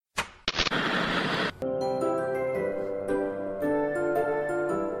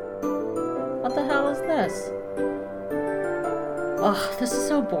this? Ugh, this is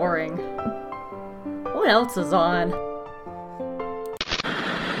so boring. What else is on?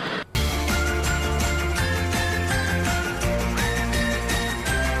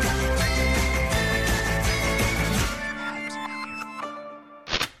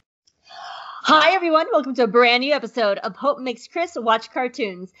 Hi everyone, welcome to a brand new episode of Hope Makes Chris Watch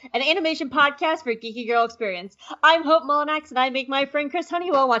Cartoons, an animation podcast for Geeky Girl Experience. I'm Hope Mullinax and I make my friend Chris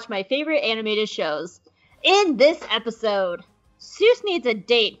Honeywell watch my favorite animated shows. In this episode, Seuss needs a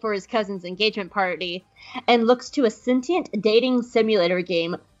date for his cousin's engagement party and looks to a sentient dating simulator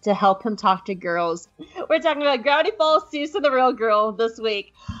game to help him talk to girls. We're talking about Gravity Falls, Seuss and the Real Girl this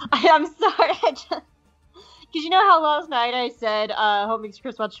week. I'm sorry, because you know how last night I said Hope Makes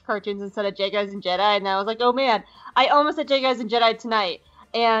Chris Watch Cartoons instead of J Guys and Jedi, and I was like, oh man, I almost said J Guys and Jedi tonight,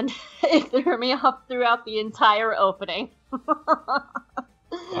 and it threw me off throughout the entire opening. Wow.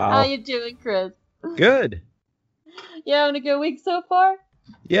 How you doing, Chris? Good. You having a good week so far?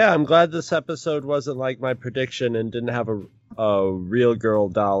 Yeah, I'm glad this episode wasn't like my prediction and didn't have a real girl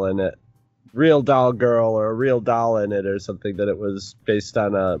doll in it. Real doll girl or a real doll in it or something, that it was based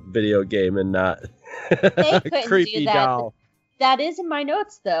on a video game and not a creepy do that. doll. That is in my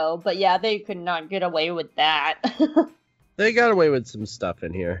notes though, but yeah, they could not get away with that. They got away with some stuff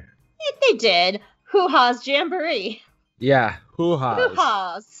in here. They did. Hoo-ha's Jamboree. Yeah, hoo-ha's.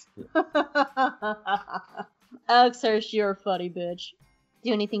 Hoo-ha's. Alex Hirsch, you're a funny bitch.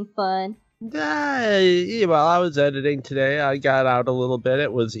 Do anything fun? Well, I was editing today. I got out a little bit.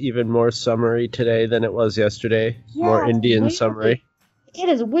 It was even more summery today than it was yesterday. Yeah, more Indian summery. It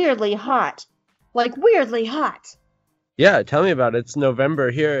is weirdly hot. Like, weirdly hot. Yeah, tell me about it. It's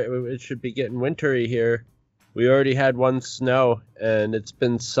November here. It should be getting wintry here. We already had one snow, and it's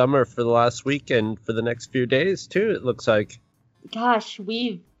been summer for the last weekend for the next few days, too, it looks like. Gosh,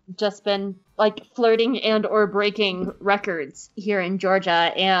 we've just been, like, flirting and or breaking records here in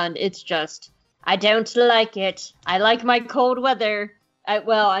Georgia, and it's just, I don't like it. I like my cold weather. I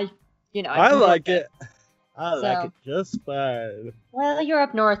like it. I like it just fine. Well, you're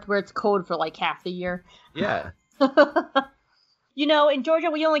up north where it's cold for, like, half the year. Yeah. You know, in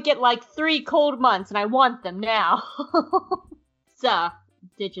Georgia, we only get, like, 3 cold months, and I want them now. So,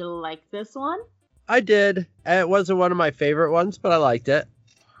 did you like this one? I did. It wasn't one of my favorite ones, but I liked it.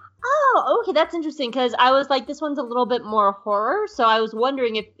 Oh, okay, that's interesting, because I was like, this one's a little bit more horror, so I was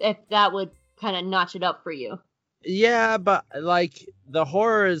wondering if that would kind of notch it up for you. Yeah, but, like, the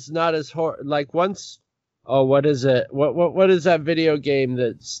horror is not as horror. Like, once... Oh, what is it? What is that video game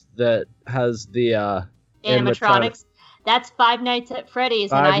that has the animatronics? That's Five Nights at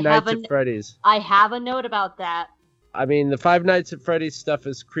Freddy's. Five Nights at Freddy's. I have a note about that. I mean, the Five Nights at Freddy's stuff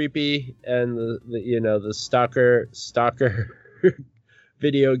is creepy, and the stalker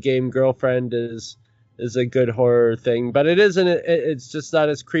video game girlfriend is a good horror thing, but it isn't. It's just not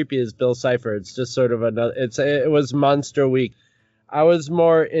as creepy as Bill Cipher. It's just sort of another. It was Monster Week. I was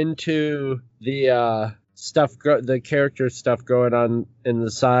more into the stuff, the character stuff going on in the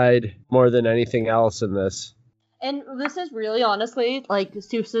side more than anything else in this. And this is really, honestly, like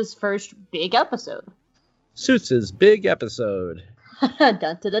Seuss's first big episode. Seuss's big episode. Dun,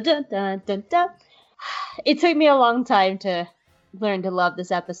 dun, dun, dun, dun, dun, dun. It took me a long time to learn to love this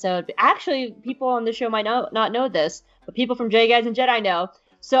episode. Actually, people on the show might not know this, but people from J Guys and Jedi know.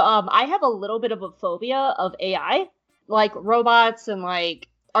 So I have a little bit of a phobia of AI, like robots and like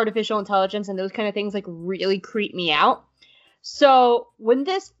artificial intelligence and those kind of things like really creep me out. So when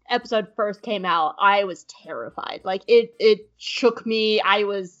this episode first came out, I was terrified. Like it shook me.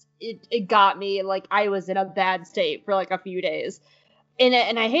 It got me. Like I was in a bad state for like a few days.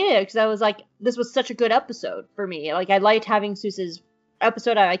 And I hated it because I was like, this was such a good episode for me. Like I liked having Seuss's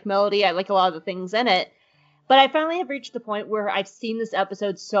episode. I like melody. I like a lot of the things in it. But I finally have reached the point where I've seen this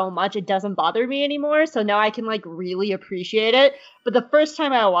episode so much it doesn't bother me anymore. So now I can like really appreciate it. But the first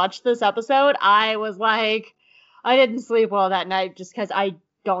time I watched this episode, I was like, I didn't sleep well that night just because I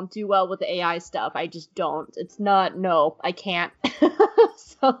don't do well with the AI stuff. I just don't. It's not, no, I can't.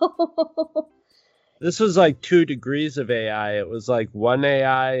 So... This was like 2 degrees of AI. It was like one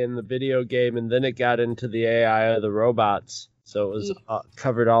AI in the video game, and then it got into the AI of the robots. So it was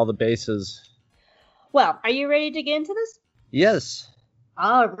covered all the bases. Well, are you ready to get into this? Yes.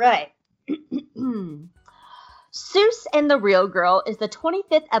 All right. Seuss and the Real Girl is the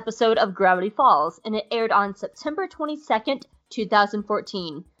 25th episode of Gravity Falls, and it aired on September 22nd,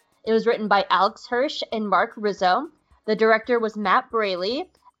 2014. It was written by Alex Hirsch and Mark Rizzo. The director was Matt Braley,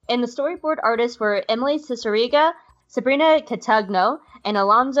 and the storyboard artists were Emily Cicierega, Sabrina Catagno, and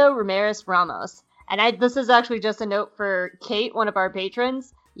Alonso Ramirez Ramos. And this is actually just a note for Kate, one of our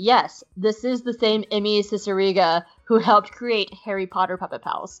patrons. Yes, this is the same Emmy Ciceriga who helped create Harry Potter Puppet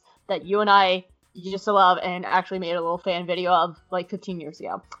Pals that you and I used to love and actually made a little fan video of like 15 years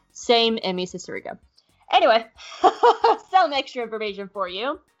ago. Same Emmy Ciceriga. Anyway, some extra information for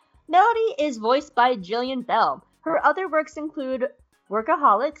you. Melody is voiced by Jillian Bell. Her other works include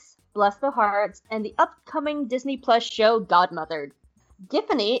Workaholics, Bless the Hearts, and the upcoming Disney Plus show Godmothered.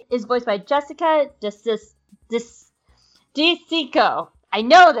 Giffany is voiced by Jessica DeSico. I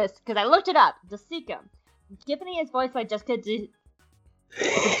know this because I looked it up. DeSico. Giffany is voiced by Jessica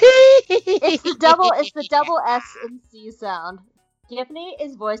It's the double S and C sound. Giffany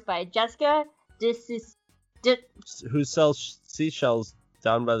is voiced by Jessica Who sells seashells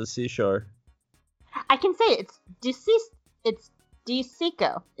down by the seashore. I can say it. It's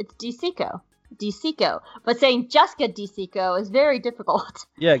DeSico. It's DeSico. But saying Jessica DeSico is very difficult.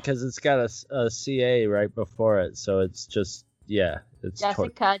 Yeah, because it's got a CA right before it, so it's just, yeah. It's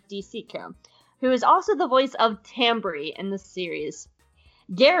Jessica DeSico, who is also the voice of Tambry in the series.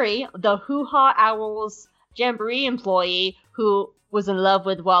 Gary, the Hoo Ha Owls Jamboree employee who was in love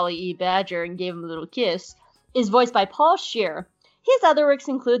with Wally E. Badger and gave him a little kiss, is voiced by Paul Scheer. His other works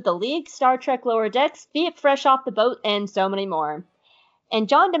include The League, Star Trek Lower Decks, Feet Fresh Off the Boat, and so many more. And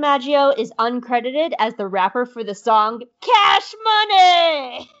John DiMaggio is uncredited as the rapper for the song Cash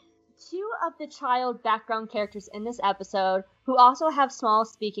Money! Two of the child background characters in this episode, who also have small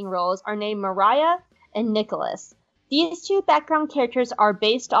speaking roles, are named Mariah and Nicholas. These two background characters are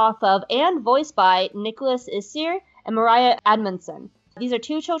based off of and voiced by Nicholas Isir and Mariah Edmondson. These are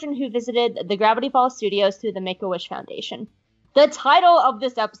two children who visited the Gravity Falls Studios through the Make-A-Wish Foundation. The title of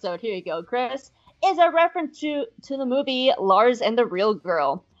this episode, here you go, Chris, is a reference to the movie Lars and the Real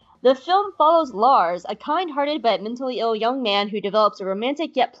Girl. The film follows Lars, a kind-hearted but mentally ill young man who develops a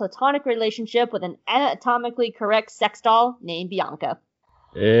romantic yet platonic relationship with an anatomically correct sex doll named Bianca.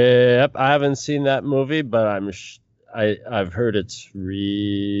 Yep, I haven't seen that movie, but I've heard it's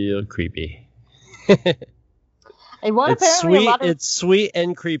real creepy. It's sweet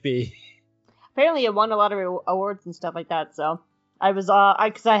and creepy. Apparently it won a lot of awards and stuff like that, so I was,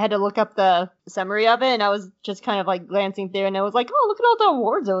 because I had to look up the summary of it, and I was just kind of like glancing through, and I was like, oh, look at all the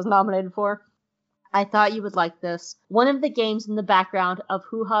awards it was nominated for. I thought you would like this. One of the games in the background of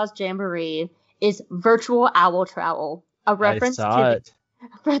Hoo Ha's Jamboree is Virtual Owl Travel, a reference to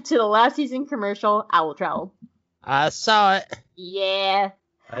the last season commercial Owl Travel. I saw it. Yeah.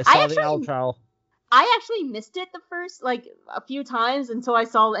 I saw the Owl Travel. I actually missed it the first, a few times until I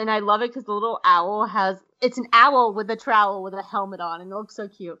saw it, and I love it because the little owl it's an owl with a trowel with a helmet on, and it looks so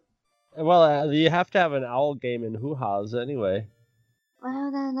cute. Well, you have to have an owl game in Hoo Ha's anyway.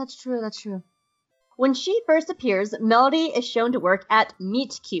 Well, that's true. When she first appears, Melody is shown to work at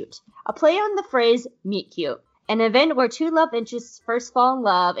Meet Cute, a play on the phrase meet cute, an event where two love interests first fall in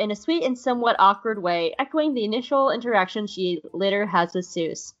love in a sweet and somewhat awkward way, echoing the initial interaction she later has with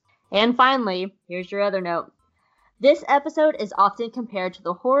Seuss. And finally, here's your other note. This episode is often compared to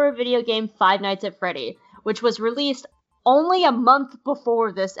the horror video game Five Nights at Freddy, which was released only a month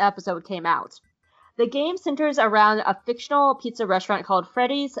before this episode came out. The game centers around a fictional pizza restaurant called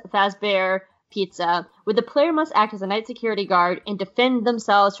Freddy's Fazbear Pizza, where the player must act as a night security guard and defend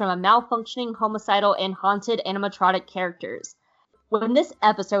themselves from a malfunctioning, homicidal, and haunted animatronic characters. When this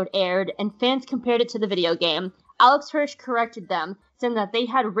episode aired and fans compared it to the video game, Alex Hirsch corrected them, saying that they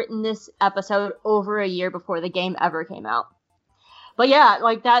had written this episode over a year before the game ever came out. But yeah,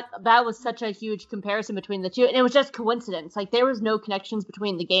 that was such a huge comparison between the two, and it was just coincidence. There was no connections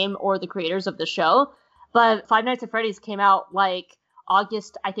between the game or the creators of the show, but Five Nights at Freddy's came out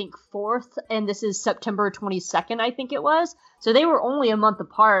August, I think, 4th, and this is September 22nd, I think it was. So they were only a month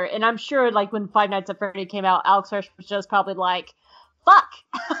apart, and I'm sure, when Five Nights at Freddy came out, Alex Hirsch was just probably fuck!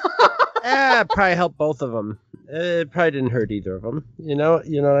 It probably helped both of them. It probably didn't hurt either of them. You know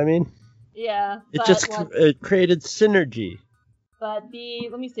what I mean? Yeah. It created synergy. But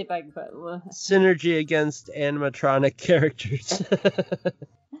let me see if I can put synergy against animatronic characters.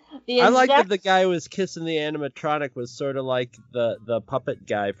 I like that the guy who was kissing the animatronic was sort of like the puppet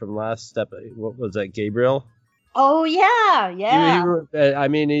guy from last step. What was that, Gabriel? Oh yeah.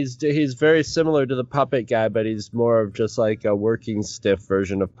 He's very similar to the puppet guy, but he's more of just like a working stiff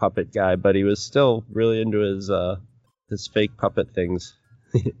version of puppet guy. But he was still really into his fake puppet things.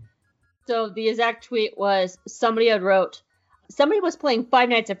 So the exact tweet was somebody was playing Five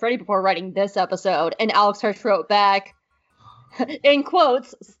Nights at Freddy before writing this episode, and Alex Hirsch wrote back, in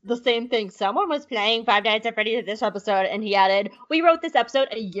quotes, the same thing. Someone was playing Five Nights at Freddy this episode, and he added, we wrote this episode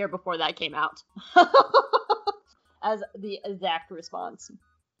a year before that came out. As the exact response.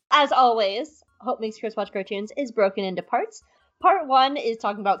 As always, Hope Makes Chris Watch Cartoons is broken into parts. Part 1 is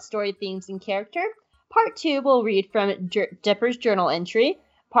talking about story themes and character. Part 2 will read from Dipper's journal entry.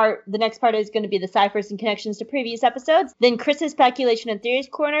 The next part is going to be the ciphers and connections to previous episodes. Then Chris's speculation and theories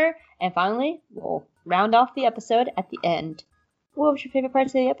corner. And finally, we'll round off the episode at the end. What was your favorite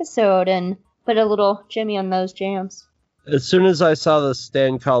parts of the episode? And put a little Jimmy on those jams. As soon as I saw the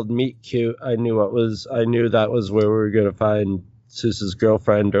stand called Meet Cute, I knew that was where we were going to find Seuss's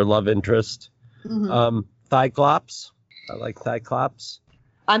girlfriend or love interest. Mm-hmm. Thigh-clops. I like thigh-clops.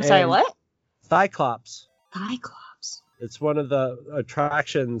 I'm sorry, what? Thigh-clops. Thigh-clops. It's one of the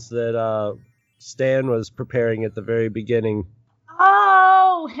attractions that Stan was preparing at the very beginning.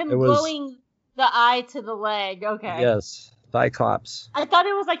 Oh, gluing the eye to the leg. Okay. Yes, thigh-clops. I thought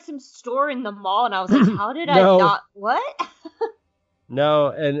it was like some store in the mall, and I was like, how did I not... What? No,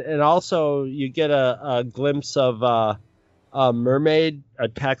 and also you get a glimpse of a mermaid, a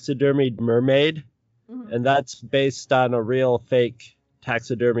taxidermied mermaid, and that's based on a real fake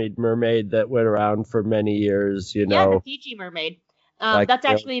taxidermied mermaid that went around for many years, you know. Yeah, the Fiji mermaid. That's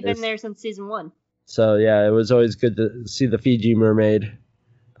actually been there since season 1. So yeah, it was always good to see the Fiji mermaid.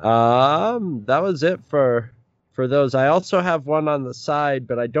 That was it for those. I also have one on the side,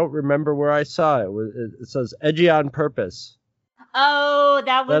 but I don't remember where I saw it. It says Edgy on Purpose. Oh,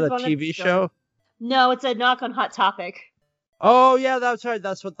 that was one of the TV show? No, it's a knock on Hot Topic. Oh, yeah, that's right.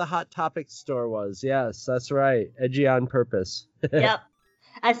 That's what the Hot Topic store was. Yes, that's right. Edgy on Purpose. Yep.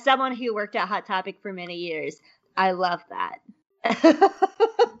 As someone who worked at Hot Topic for many years, I love that.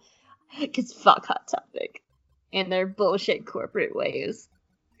 Because fuck Hot Topic. And their bullshit corporate ways.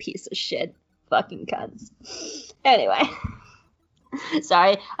 Piece of shit. Fucking cunts. Anyway.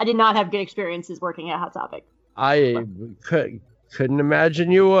 Sorry, I did not have good experiences working at Hot Topic. I couldn't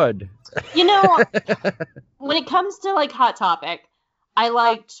imagine you would. You know, when it comes to like Hot Topic, I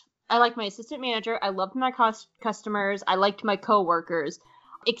liked my assistant manager. I loved my customers. I liked my coworkers,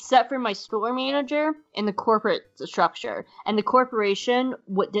 except for my store manager and the corporate structure. And the corporation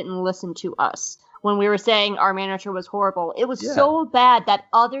didn't listen to us when we were saying our manager was horrible. It was so bad that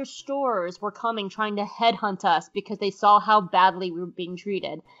other stores were trying to headhunt us because they saw how badly we were being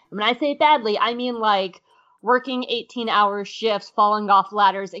treated. And when I say badly, I mean like working 18-hour shifts, falling off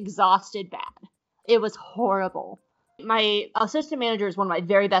ladders, exhausted bad. It was horrible. My assistant manager is one of my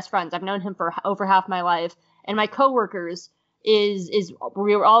very best friends. I've known him for over half my life. And my coworkers we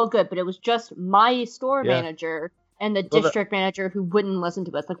were all good, but it was just my store manager and the district manager who wouldn't listen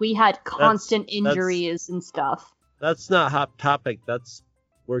to us. Like, we had constant injuries and stuff. That's not Hot Topic. That's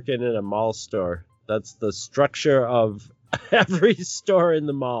working in a mall store. That's the structure of every store in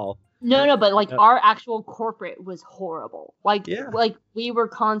the mall. No, but like our actual corporate was horrible. Like we were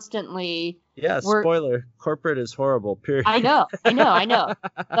constantly. Yeah, spoiler. Corporate is horrible. Period. I know.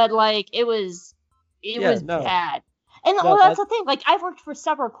 But like it was bad. And that's the thing. Like, I've worked for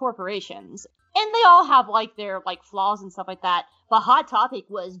several corporations, and they all have like their like flaws and stuff like that. But Hot Topic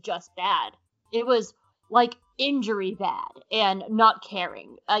was just bad. It was like injury bad and not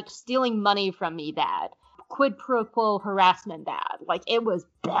caring, like stealing money from me bad. Quid pro quo harassment bad. Like, it was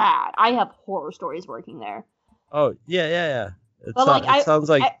bad. I have horror stories working there. Oh, yeah. It sounds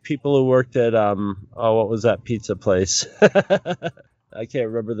like people who worked at, what was that pizza place? I can't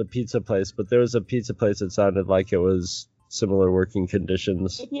remember the pizza place, but there was a pizza place that sounded like it was similar working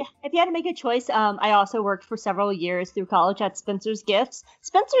conditions. If you had to make a choice, I also worked for several years through college at Spencer's Gifts.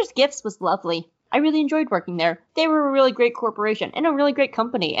 Spencer's Gifts was lovely. I really enjoyed working there. They were a really great corporation and a really great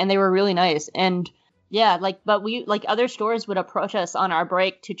company, and they were really nice. And yeah, but we, like, other stores would approach us on our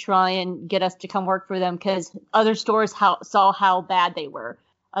break to try and get us to come work for them because other stores saw how bad they were,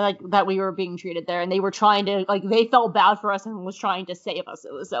 like, that we were being treated there. And they were trying to, like, they felt bad for us and was trying to save us.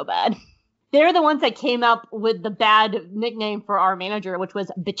 It was so bad. They're the ones that came up with the bad nickname for our manager, which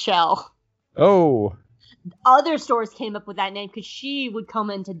was Bichelle. Oh. Other stores came up with that name because she would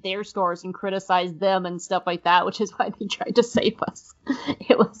come into their stores and criticize them and stuff like that, which is why they tried to save us.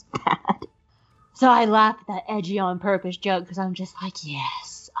 It was bad. So I laughed at that Edgy on Purpose joke because I'm just like,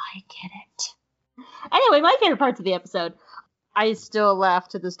 yes, I get it. Anyway, my favorite parts of the episode. I still laugh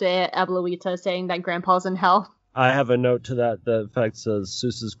to this day at Ebeluita saying that Grandpa's in hell. I have a note to that. The fact says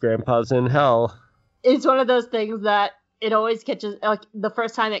Seuss's grandpa's in hell. It's one of those things that it always catches, like, the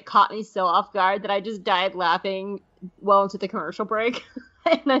first time it caught me so off guard that I just died laughing well into the commercial break.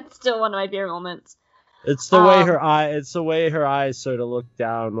 And it's still one of my favorite moments. It's the way her eyes sort of look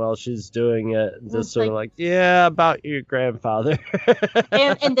down while she's doing it. Just sort of like, yeah, about your grandfather.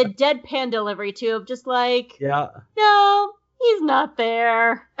 and the deadpan delivery, too, of just like, yeah, no, he's not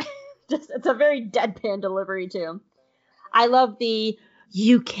there. It's a very deadpan delivery, too. I love the,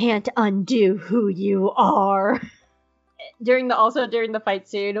 you can't undo who you are. during the fight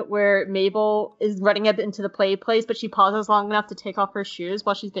scene where Mabel is running up into the play place, but she pauses long enough to take off her shoes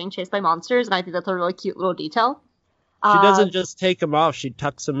while she's being chased by monsters, and I think that's a really cute little detail. She doesn't just take them off; she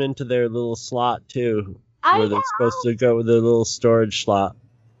tucks them into their little slot too, where they're supposed to go with their little storage slot.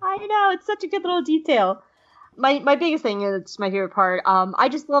 I know, it's such a good little detail. My biggest thing is, it's my favorite part. I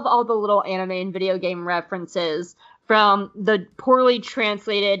just love all the little anime and video game references, from the poorly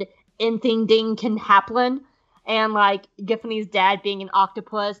translated "Anything Ding Can Happen," and like Giffany's dad being an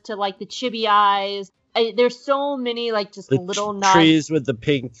octopus, to like the chibi eyes. There's so many like just little trees with the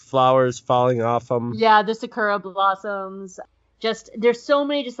pink flowers falling off them. Yeah, the sakura blossoms. Just there's so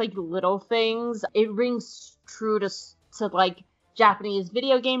many just like little things. It rings true to like Japanese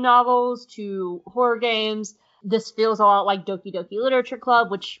video game novels, to horror games. This feels a lot like Doki Doki Literature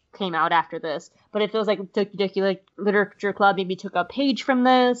Club, which came out after this, but it feels like Doki Doki Literature Club maybe took a page from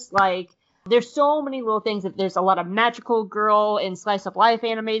this. Like, there's so many little things. There's a lot of magical girl and slice of life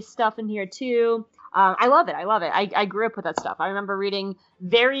anime stuff in here too. I love it. I grew up with that stuff. I remember reading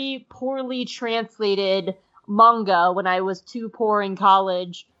very poorly translated manga when I was too poor in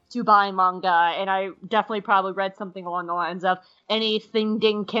college to buy manga, and I definitely probably read something along the lines of "Anything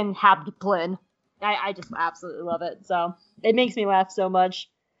Ding Can Happen." I just absolutely love it. So it makes me laugh so much.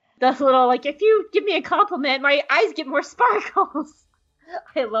 That's a little like, if you give me a compliment, my eyes get more sparkles.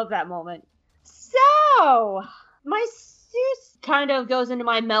 I love that moment. So my Seuss kind of goes into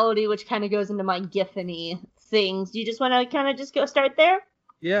my melody, which kind of goes into my Giffany things. Do you just want to kind of just go start there?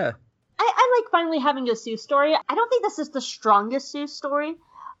 Yeah. I like finally having a Seuss story. I don't think this is the strongest Seuss story,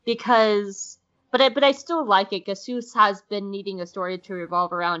 because, but I still like it, because Seuss has been needing a story to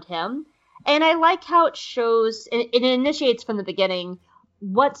revolve around him. And I like how it shows, it initiates from the beginning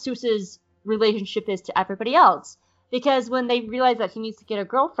what Seuss's relationship is to everybody else. Because when they realize that he needs to get a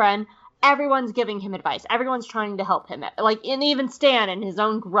girlfriend, everyone's giving him advice. Everyone's trying to help him. Like, and even Stan, in his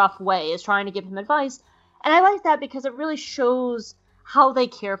own gruff way, is trying to give him advice. And I like that because it really shows how they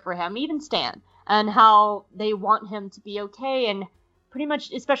care for him, even Stan, and how they want him to be okay. And pretty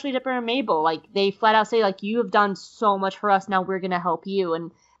much, especially Dipper and Mabel, like, they flat out say, like, you have done so much for us, now we're going to help you.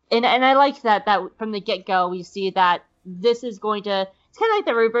 And I like that from the get-go, we see that this is going to, it's kind of like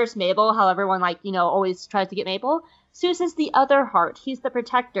the reverse Mabel, how everyone, like, you know, always tries to get Mabel. Seuss is the other heart. He's the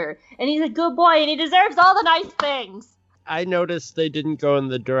protector. And he's a good boy, and he deserves all the nice things. I noticed they didn't go in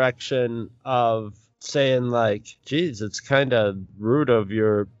the direction of saying, like, geez, it's kind of rude of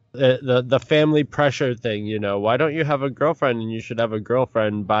your, the family pressure thing, you know. Why don't you have a girlfriend, and you should have a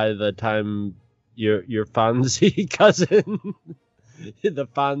girlfriend by the time your Fonzie cousin... the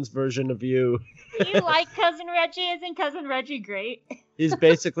Fonz version of you. Do you like Cousin Reggie? Isn't Cousin Reggie great? He's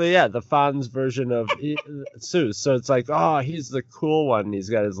basically, the Fonz version of Seuss. So it's like, oh, he's the cool one. He's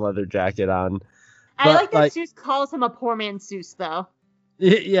got his leather jacket on. I like that Seuss calls him a poor man Seuss, though.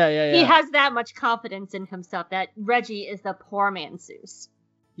 Yeah. He has that much confidence in himself that Reggie is the poor man Seuss.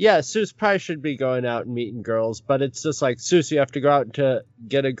 Yeah, Seuss probably should be going out and meeting girls, but it's just like, Seuss, you have to go out to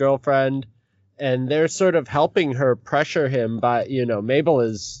get a girlfriend. And they're sort of helping her pressure him by, you know, Mabel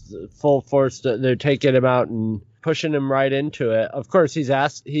is full force. They're taking him out and pushing him right into it. Of course,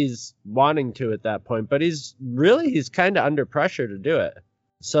 he's wanting to at that point, but he's kind of under pressure to do it.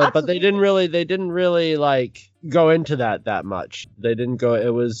 So, absolutely. But they didn't really like go into that much. They didn't go.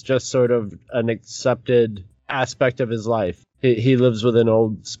 It was just sort of an accepted aspect of his life. He lives with an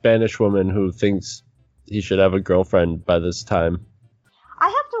old Spanish woman who thinks he should have a girlfriend by this time. I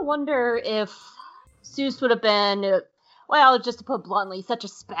have to wonder if Seuss would have been, well, just to put bluntly, such a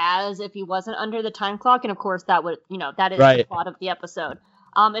spaz if he wasn't under the time clock. And of course, that would, you know, that is right. The plot of the episode.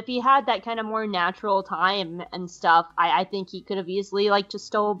 If he had that kind of more natural time and stuff, I think he could have easily, like, just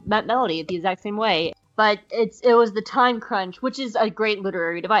stole Met Melody the exact same way. But it was the time crunch, which is a great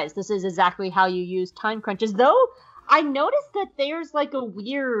literary device. This is exactly how you use time crunches. Though, I noticed that there's, like, a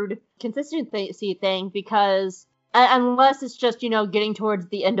weird consistency thing, because... unless it's just, you know, getting towards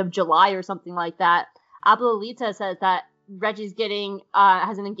the end of July or something like that. Abuelita says that Reggie's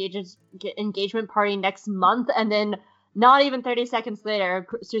has an engagement party next month, and then not even 30 seconds later,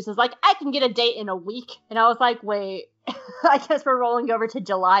 Seuss is like, I can get a date in a week. And I was like, wait, I guess we're rolling over to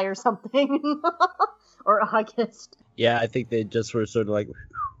July or something. Or August. Yeah, I think they just were sort of like...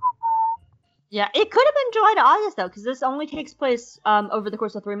 Yeah, it could have been July to August, though, because this only takes place over the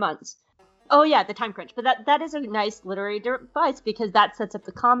course of 3 months. Oh, yeah, the time crunch. But that is a nice literary device, because that sets up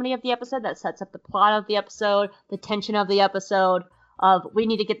the comedy of the episode, that sets up the plot of the episode, the tension of the episode, of we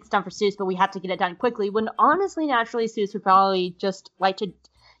need to get this done for Seuss, but we have to get it done quickly, when honestly, naturally, Seuss would probably just like to...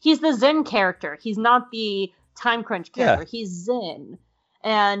 He's the Zen character. He's not the time crunch character. Yeah. He's Zen.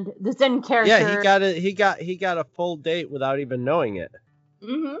 And the Zen character. Yeah, he got a full date without even knowing it.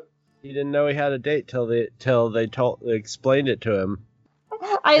 Mm-hmm. He didn't know he had a date till they explained it to him.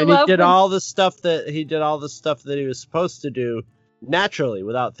 He did all the stuff that he was supposed to do naturally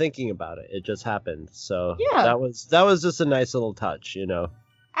without thinking about it. It just happened. So yeah, that was just a nice little touch, you know.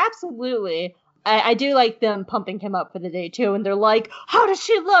 Absolutely. I do like them pumping him up for the day too, and they're like, "How does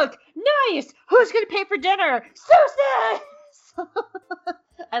she look? Nice. Who's gonna pay for dinner? Susan."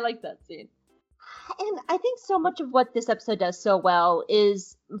 I like that scene. And I think so much of what this episode does so well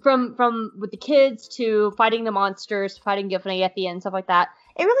is from with the kids to fighting the monsters, fighting Gifney at the end, stuff like that.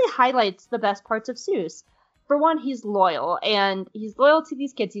 It really highlights the best parts of Seuss. For one, he's loyal, and he's loyal to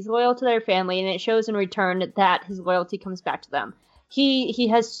these kids. He's loyal to their family, and it shows in return that his loyalty comes back to them. He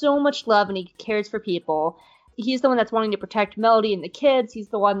has so much love, and he cares for people. He's the one that's wanting to protect Melody and the kids. He's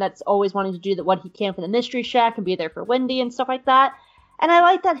the one that's always wanting to do what he can for the Mystery Shack and be there for Wendy and stuff like that. And I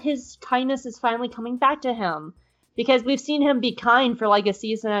like that his kindness is finally coming back to him, because we've seen him be kind for like a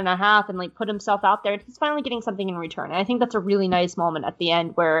season and a half and like put himself out there, and he's finally getting something in return. And I think that's a really nice moment at the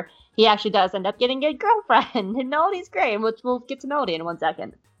end where he actually does end up getting a girlfriend, and Melody's great, which we'll get to Melody in 1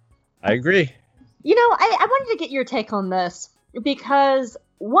 second. I agree. You know, I wanted to get your take on this, because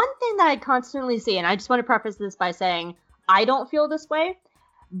one thing that I constantly see, and I just want to preface this by saying I don't feel this way,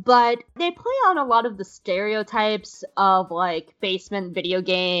 but they play on a lot of the stereotypes of, like, basement video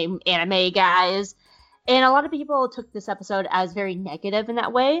game anime guys. And a lot of people took this episode as very negative in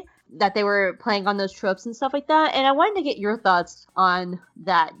that way, that they were playing on those tropes and stuff like that. And I wanted to get your thoughts on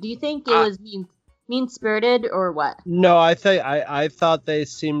that. Do you think it was mean-spirited or what? No, I thought they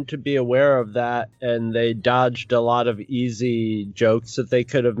seemed to be aware of that, and they dodged a lot of easy jokes that they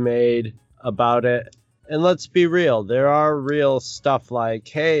could have made about it. And let's be real, there are real stuff like,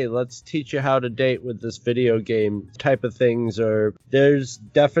 hey, let's teach you how to date with this video game type of things, or there's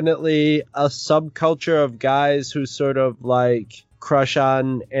definitely a subculture of guys who sort of like crush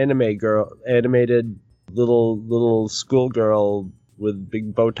on animated little schoolgirl with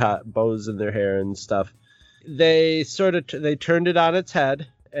big bows in their hair and stuff. They turned it on its head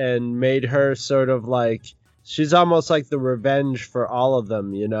and made her sort of like, she's almost like the revenge for all of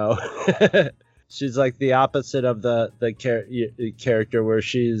them, you know. She's like the opposite of the character where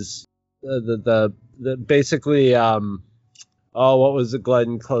she's the basically what was the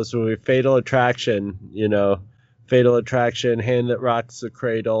Glenn Close movie? Fatal Attraction, you know. Fatal Attraction, hand that rocks the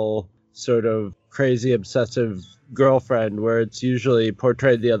cradle, sort of crazy obsessive girlfriend, where it's usually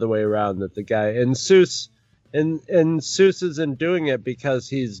portrayed the other way around, that the guy and Seuss isn't doing it because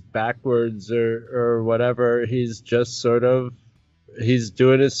he's backwards or whatever. He's just sort of, he's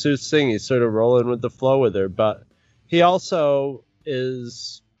doing his Seuss thing. He's sort of rolling with the flow with her, but he also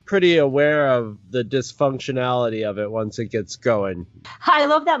is pretty aware of the dysfunctionality of it once it gets going. I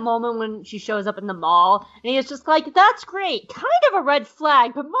love that moment when she shows up in the mall and he's just like, that's great, kind of a red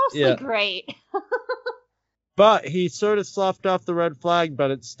flag, but mostly great. But he sort of sloughed off the red flag,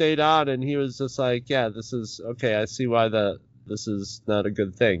 but it stayed on, and he was just like, yeah, this is okay, I see why this is not a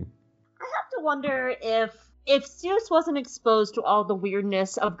good thing. I have to wonder if Seuss wasn't exposed to all the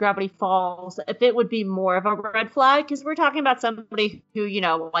weirdness of Gravity Falls, if it would be more of a red flag, because we're talking about somebody who, you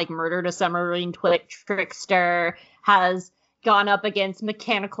know, like murdered a submarine trickster, has gone up against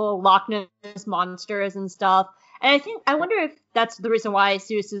mechanical Loch Ness monsters and stuff. And I wonder if that's the reason why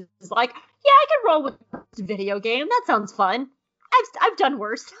Seuss is like, yeah, I can roll with this video game. That sounds fun. I've done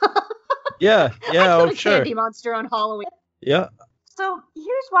worse. Yeah, I killed a sure. candy monster on Halloween. Yeah. So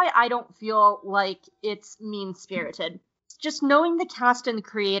here's why I don't feel like it's mean-spirited. Just knowing the cast and the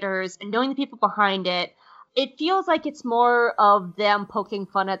creators and knowing the people behind it, it feels like it's more of them poking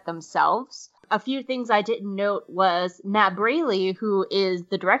fun at themselves. A few things I didn't note was Matt Braley, who is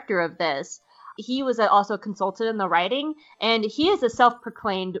the director of this. He was also a consultant in the writing, and he is a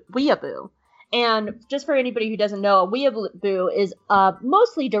self-proclaimed weeaboo. And just for anybody who doesn't know, a weeaboo is a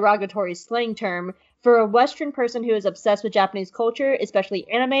mostly derogatory slang term for a Western person who is obsessed with Japanese culture, especially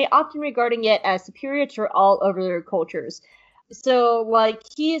anime, often regarding it as superior to all other cultures. So, like,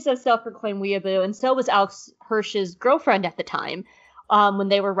 he is a self-proclaimed weeaboo, and so was Alex Hirsch's girlfriend at the time, when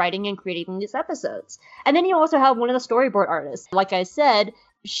they were writing and creating these episodes. And then you also have one of the storyboard artists. Like I said,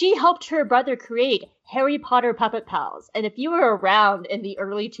 she helped her brother create Harry Potter Puppet Pals. And if you were around in the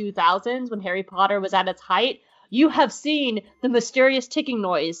early 2000s when Harry Potter was at its height, you have seen the mysterious ticking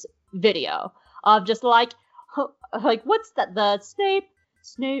noise video of just like what's that? The Snape,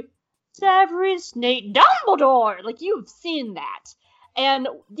 Severus Snape, Dumbledore. Like, you've seen that. And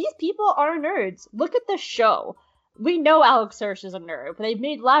these people are nerds. Look at the show. We know Alex Hirsch is a nerd, but they've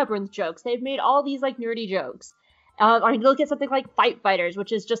made Labyrinth jokes. They've made all these, like, nerdy jokes. Or look at something like Fight Fighters,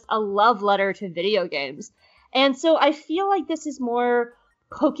 which is just a love letter to video games. And so I feel like this is more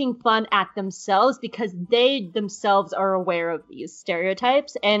poking fun at themselves because they themselves are aware of these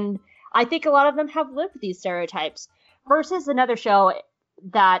stereotypes. And I think a lot of them have lived these stereotypes. Versus another show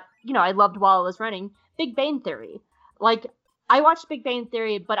that, I loved while I was running, Big Bang Theory. Like, I watched Big Bang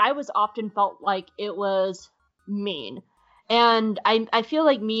Theory, but I was often felt like it was mean. And I feel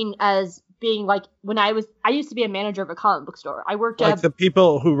like mean as being like when I used to be a manager of a comic book store. I worked like at the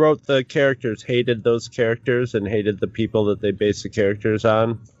people who wrote the characters hated those characters and hated the people that they based the characters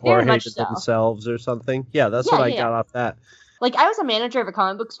on, or hated themselves or something. Yeah, that's what I got off that. Like, I was a manager of a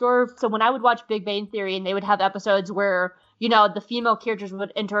comic book store, so when I would watch Big Bang Theory and they would have episodes where, the female characters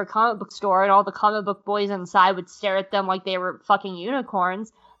would enter a comic book store and all the comic book boys inside would stare at them like they were fucking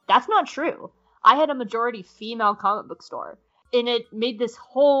unicorns, that's not true. I had a majority female comic book store. And it made this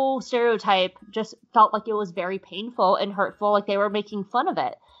whole stereotype just felt like it was very painful and hurtful, like they were making fun of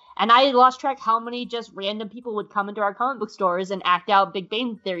it. And I lost track how many just random people would come into our comic book stores and act out Big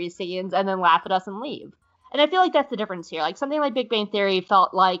Bang Theory scenes and then laugh at us and leave. And I feel like that's the difference here. Like, something like Big Bang Theory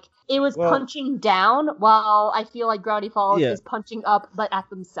felt like it was punching down, while I feel like Gravity Falls is punching up, but at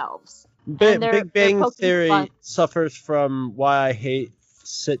themselves. Big Bang Theory suffers from why I hate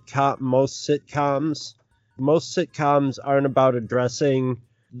most sitcoms. Most sitcoms aren't about addressing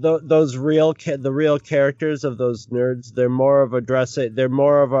the real characters of those nerds. They're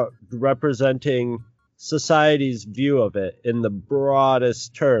more of representing society's view of it in the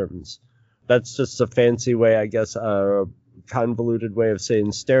broadest terms. That's just a fancy way, I guess, a convoluted way of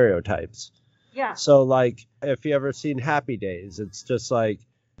saying stereotypes. Yeah. So, like, if you ever seen Happy Days, it's just like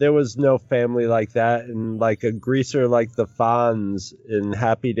there was no family like that, and like a greaser like the Fonz in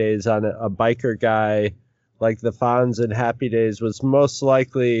Happy Days on a biker guy like the Fonz in Happy Days was most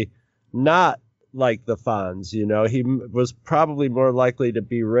likely not like the Fonz, he was probably more likely to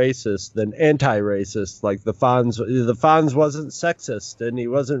be racist than anti-racist. Like the Fonz wasn't sexist and he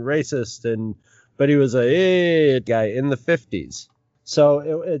wasn't racist, but he was a guy in the 50s.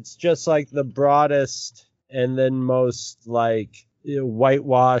 So it's just like the broadest and then most like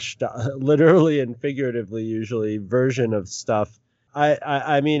whitewashed, literally and figuratively usually, version of stuff.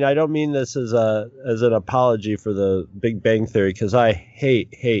 I mean, I don't mean this as an apology for the Big Bang Theory, because I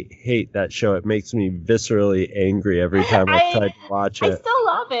hate that show. It makes me viscerally angry every time I try to watch it. I still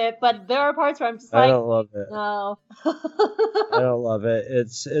love it, but there are parts where I'm just I don't love it. No. I don't love it.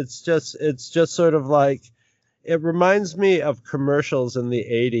 It's just sort of like, it reminds me of commercials in the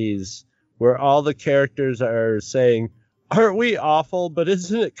 80s where all the characters are saying, "Aren't we awful? But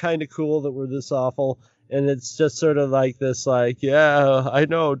isn't it kind of cool that we're this awful?" And it's just sort of like this, like, yeah, I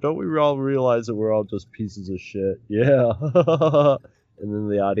know. Don't we all realize that we're all just pieces of shit? Yeah. And then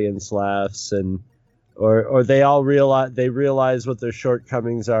the audience laughs, or they all realize what their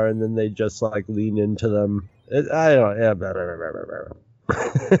shortcomings are, and then they just like lean into them. I don't know.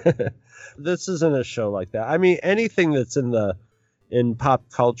 Yeah. This isn't a show like that. I mean, anything that's in pop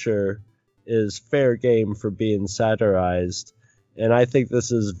culture is fair game for being satirized. And I think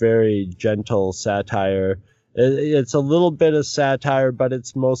this is very gentle satire. It's a little bit of satire, but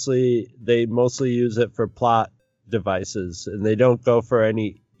they mostly use it for plot devices, and they don't go for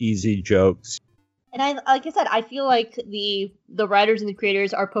any easy jokes. And like I said, I feel like the writers and the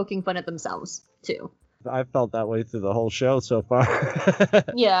creators are poking fun at themselves too. I felt that way through the whole show so far.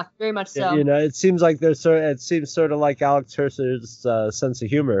 Yeah, very much so. It seems like it seems sort of like Alex Hercer's sense of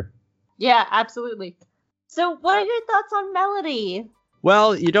humor. Yeah, absolutely. So, what are your thoughts on Melody?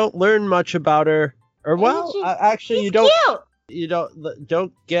 Well, you don't learn much about her, actually, you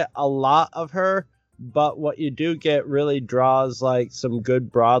don't get a lot of her. But what you do get really draws like some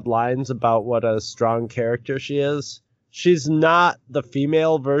good broad lines about what a strong character she is. She's not the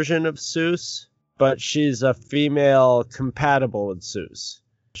female version of Seuss, but she's a female compatible with Seuss.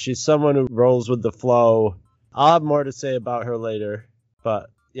 She's someone who rolls with the flow. I'll have more to say about her later, but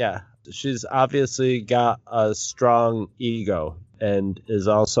yeah. She's obviously got a strong ego and is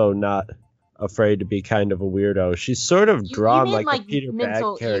also not afraid to be kind of a weirdo. She's sort of drawn you mean like a Peter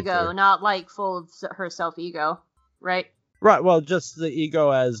mental Bag character. Ego, not like full of her self-ego, right? Right, well, just the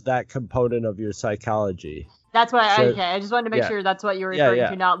ego as that component of your psychology. That's what I just wanted to make sure that's what you're referring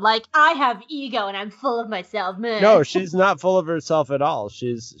to, not like, I have ego and I'm full of myself, man. No, she's not full of herself at all.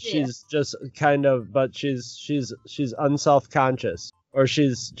 She's just kind of, but she's unself-conscious. Or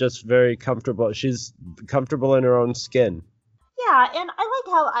she's just very comfortable. She's comfortable in her own skin. Yeah, and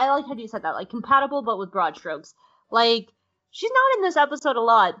I like how you said that, like compatible but with broad strokes. Like, she's not in this episode a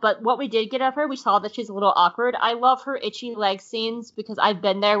lot, but what we did get of her, we saw that she's a little awkward. I love her itchy leg scenes because I've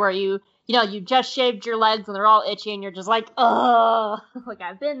been there where you you just shaved your legs and they're all itchy and you're just like, oh, like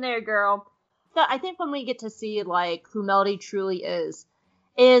I've been there, girl. So I think when we get to see like who Melody truly is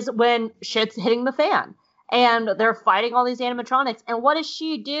when shit's hitting the fan and they're fighting all these animatronics. And what does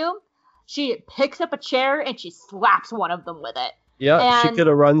she do? She picks up a chair and she slaps one of them with it. Yeah, she could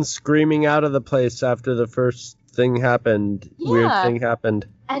have run screaming out of the place after the first thing happened. Yeah. Weird thing happened.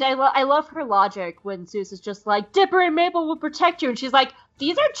 And I love her logic when Zeus is just like, Dipper and Mabel will protect you. And she's like,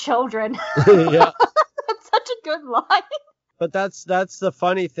 these are children. Yeah. That's such a good line. But that's the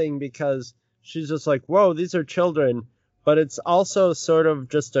funny thing, because she's just like, whoa, these are children. But it's also sort of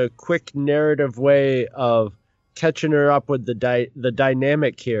just a quick narrative way of catching her up with the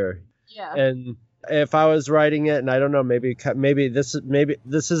dynamic here. Yeah. And if I was writing it, and I don't know, maybe this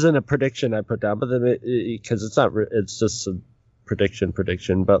isn't a prediction I put down, but because it's just a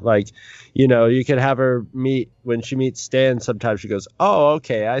prediction. But like, you could have her when she meets Stan. Sometimes she goes, "Oh,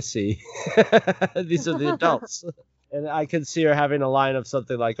 okay, I see. These are the adults," and I could see her having a line of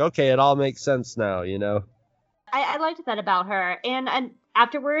something like, "Okay, it all makes sense now," I liked that about her, and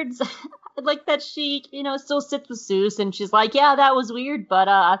afterwards, I like that she, still sits with Zeus, and she's like, yeah, that was weird, but,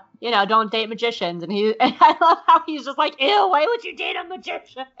 don't date magicians, and I love how he's just like, ew, why would you date a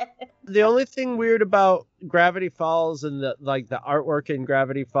magician? The only thing weird about Gravity Falls and the artwork in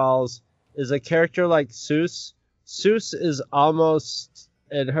Gravity Falls is a character like Zeus. Zeus is almost,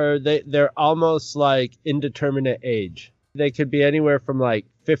 they're almost like indeterminate age. They could be anywhere from like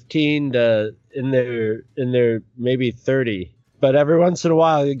 15 to in their maybe 30. But every once in a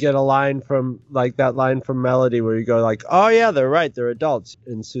while you get a line from like that line from Melody where you go like, oh yeah, they're right, they're adults.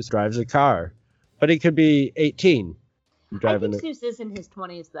 And Zeus drives a car, but he could be 18. I think Zeus is in his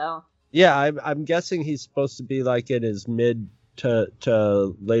 20s though. Yeah, I'm guessing he's supposed to be like in his mid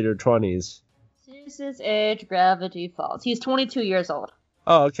to later 20s. Zeus's age, Gravity Falls. He's 22 years old.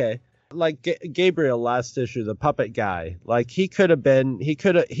 Oh, okay. Like Gabriel last issue, the puppet guy, like he could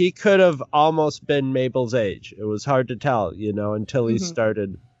have almost been Mabel's age. It was hard to tell, until he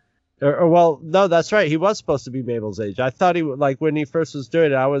started. Well, no, that's right. He was supposed to be Mabel's age. I thought when he first was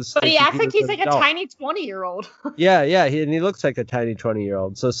doing it, But he acts like he's like a tiny 20-year-old. Yeah, and he looks like a tiny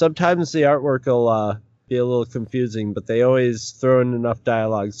 20-year-old. So sometimes the artwork will be a little confusing, but they always throw in enough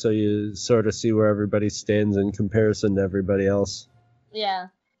dialogue so you sort of see where everybody stands in comparison to everybody else. Yeah.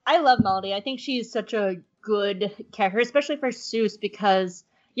 I love Melody. I think she's such a good character, especially for Zeus, because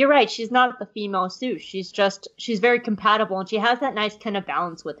you're right, she's not the female Zeus. She's very compatible, and she has that nice kind of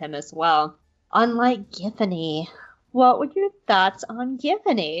balance with him as well. Unlike Giffany. What were your thoughts on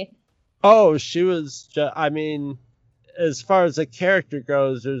Giffany? Oh, she was as far as the character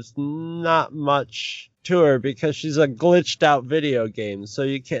goes, there's not much to her because she's a glitched out video game, so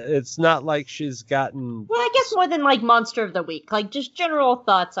it's not like she's gotten. Well, I guess more than like Monster of the Week, like just general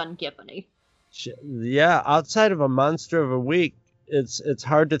thoughts on Giffany. Yeah, outside of a Monster of a Week, it's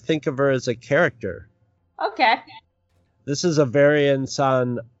hard to think of her as a character. Okay. This is a variance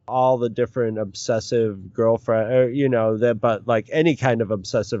on all the different obsessive girlfriend, but like any kind of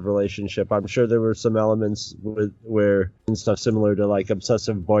obsessive relationship. I'm sure there were some elements where stuff similar to like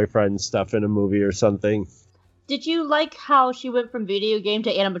obsessive boyfriend stuff in a movie or something. Did you like how she went from video game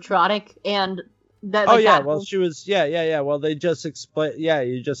to animatronic and that? Like, oh yeah, well she was Well, they just explained. Yeah,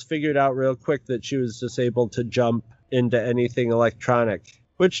 you just figured out real quick that she was just able to jump into anything electronic,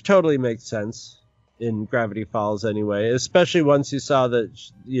 which totally makes sense. In Gravity Falls anyway, especially once you saw that,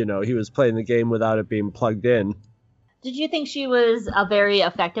 he was playing the game without it being plugged in. Did you think she was a very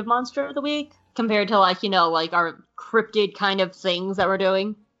effective Monster of the Week compared to like our cryptid kind of things that we're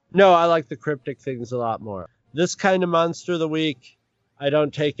doing? No, I like the cryptic things a lot more. This kind of Monster of the Week, I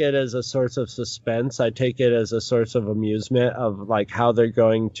don't take it as a source of suspense. I take it as a source of amusement of like how they're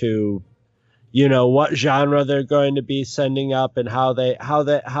going to, what genre they're going to be sending up and how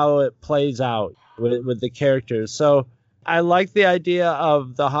it plays out. With the characters. So I like the idea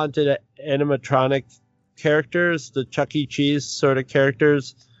of the haunted animatronic characters, the Chuck E. Cheese sort of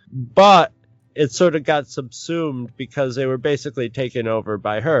characters, but it sort of got subsumed because they were basically taken over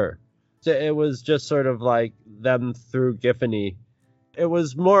by her. So it was just sort of like them through Giffany. It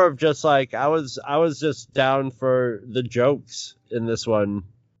was more of just like I was just down for the jokes in this one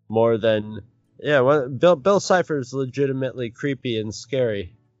more than Bill Cipher's legitimately creepy and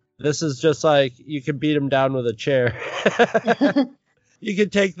scary. This is just like you can beat him down with a chair. You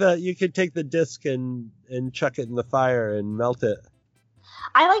could take the disc and chuck it in the fire and melt it.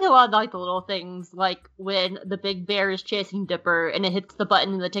 I like a lot of like the little things, like when the big bear is chasing Dipper and it hits the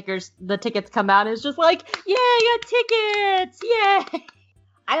button and the tickets come out and it's just like, yeah, I got tickets, yay!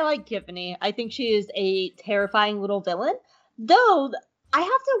 I like Giffany. I think she is a terrifying little villain, though I have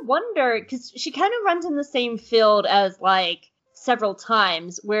to wonder, because she kind of runs in the same field as, like, several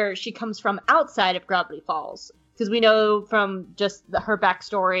times, where she comes from outside of Gravity Falls. Because we know from just her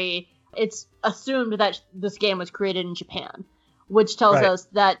backstory, it's assumed that this game was created in Japan, which tells us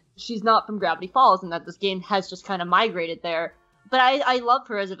that she's not from Gravity Falls and that this game has just kind of migrated there. But I love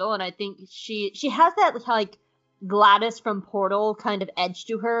her as a villain. I think she has that, like, Gladys from Portal kind of edge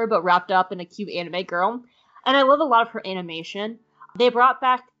to her, but wrapped up in a cute anime girl. And I love a lot of her animation. They brought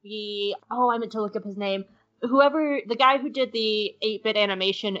back I meant to look up his name. The guy who did the 8-bit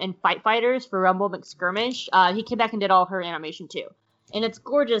animation in Fight Fighters for Rumble McSkirmish, he came back and did all her animation too. And it's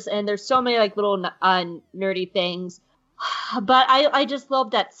gorgeous, and there's so many, like, little nerdy things. But I just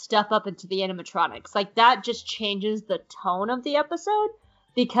love that step up into the animatronics. Like, that just changes the tone of the episode,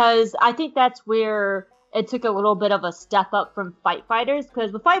 because I think that's where it took a little bit of a step up from Fight Fighters,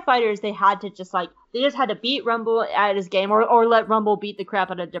 because with Fight Fighters, they had to beat Rumble at his game, or let Rumble beat the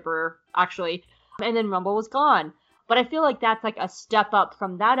crap out of Dipper, actually, and then Rumble was gone. But I feel like that's, like, a step up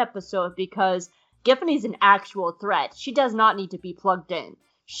from that episode, because Giffany's an actual threat. She does not need to be plugged in.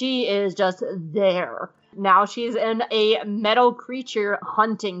 She is just there. Now she's in a metal creature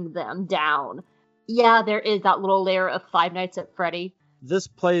hunting them down. Yeah, there is that little layer of Five Nights at Freddy. This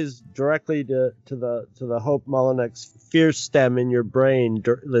plays directly to the Hope Molyneux fear stem in your brain.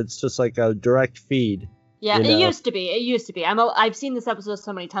 It's just like a direct feed. Yeah, it used to be. I've seen this episode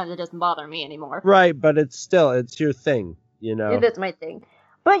so many times it doesn't bother me anymore. Right, but it's your thing, you know. It is my thing.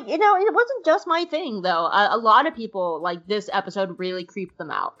 But, it wasn't just my thing, though. A lot of people, like, this episode really creeped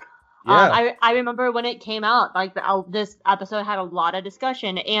them out. Yeah. I remember when it came out, like, this episode had a lot of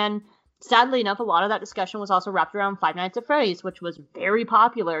discussion, and sadly enough, a lot of that discussion was also wrapped around Five Nights at Freddy's, which was very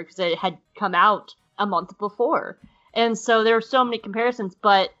popular because it had come out a month before. And so there were so many comparisons,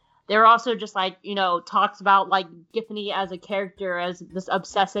 but there were also just, like, talks about, like, Giffany as a character, as this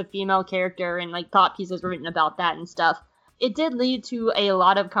obsessive female character, and, like, thought pieces written about that and stuff. It did lead to a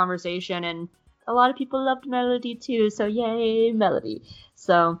lot of conversation, and a lot of people loved Melody too, so yay, Melody.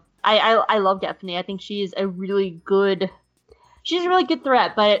 So I love Giffany. I think she's a really good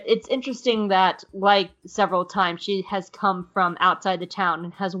threat, but it's interesting that, like, several times she has come from outside the town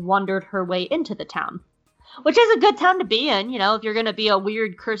and has wandered her way into the town. Which is a good town to be in, if you're going to be a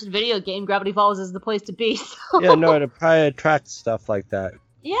weird cursed video game, Gravity Falls is the place to be. So. Yeah, no, it probably attracts stuff like that.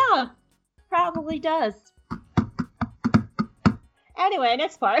 Yeah, probably does. Anyway,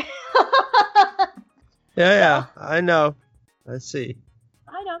 next part. Yeah, I know. I see.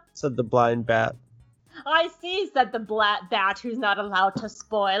 I know. Said the blind bat. I see, said the black bat who's not allowed to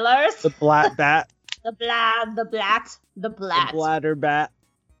spoilers. The black bat. The bladder bat.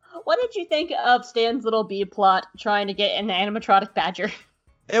 What did you think of Stan's little B plot trying to get an animatronic badger?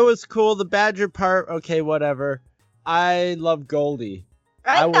 It was cool. The badger part, okay, whatever. I love Goldie.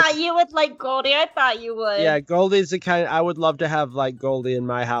 I thought you would like Goldie. I thought you would. Yeah, Goldie's the kind I would love to have, like, Goldie in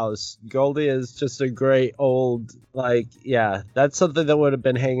my house. Goldie is just a great old, like, yeah, that's something that would have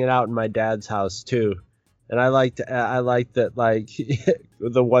been hanging out in my dad's house too. And I liked that, like,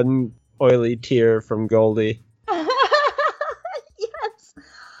 the one oily tear from Goldie. Yes.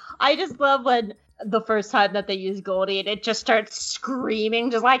 I just love when the first time that they use Goldie and it just starts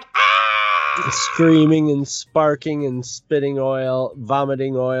screaming, just like, ah! Screaming and sparking and spitting oil,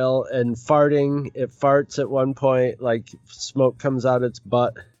 vomiting oil, and farting. It farts at one point, like smoke comes out its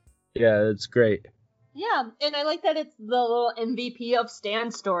butt. Yeah, it's great. Yeah, and I like that it's the little MVP of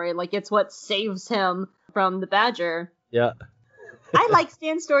Stan's story. Like, it's what saves him from the badger. Yeah. I like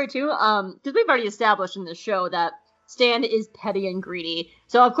Stan's story too, because we've already established in this show that Stan is petty and greedy.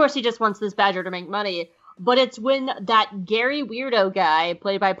 So, of course, he just wants this badger to make money. But it's when that Gary weirdo guy,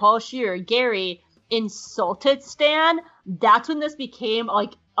 played by Paul Scheer, Gary, insulted Stan, that's when this became,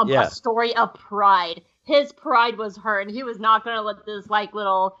 like, a story of pride. His pride was hurt, and he was not going to let this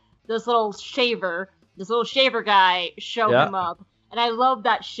little shaver guy show him up. And I love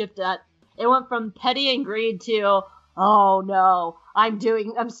that shift. That it went from petty and greed to, oh no, I'm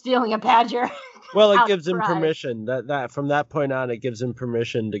stealing a badger. Well, it gives him permission. That from that point on, it gives him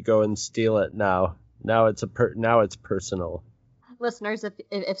permission to go and steal it now. Now it's personal. Listeners,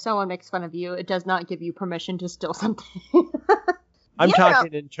 if someone makes fun of you, it does not give you permission to steal something. I'm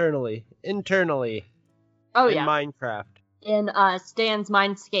talking internally. Oh, in yeah. Minecraft. In Stan's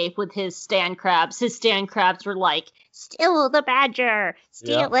Mindscape with his Stan crabs. His Stan crabs were like, steal the badger!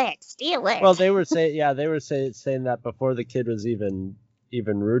 Steal it! Well, they were saying that before the kid was even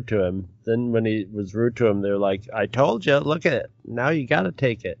rude to him. Then when he was rude to him, they're like, I told you, look at it. Now you gotta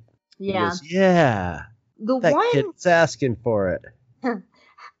take it. Yeah. Goes, yeah. That kid's asking for it.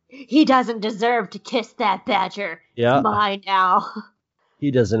 He doesn't deserve to kiss that badger. Yeah. Mine now.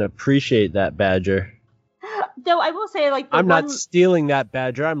 He doesn't appreciate that badger. Though I will say, like, I'm not stealing that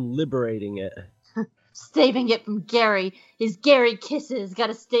badger. I'm liberating it. saving it from Gary. His Gary kisses.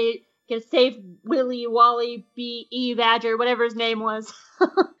 Gotta save Willy Wally B.E. Badger, whatever his name was.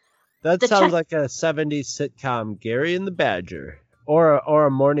 That sounds like a 70s sitcom, Gary and the Badger, or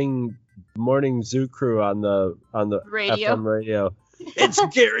a morning zoo crew on the Radio. FM radio. It's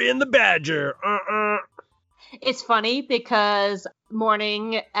Gary and the Badger. It's funny because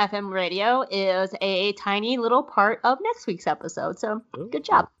morning FM radio is a tiny little part of next week's episode. So good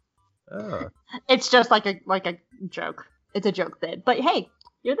job. Oh. It's just like a joke. It's a joke bit, but hey,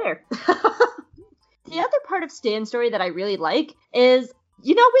 you're there. The other part of Stan's story that I really like is,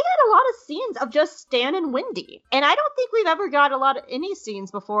 we got a lot of scenes of just Stan and Wendy. And I don't think we've ever got any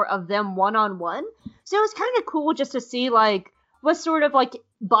scenes before of them one-on-one. So it was kind of cool just to see, like, what sort of, like,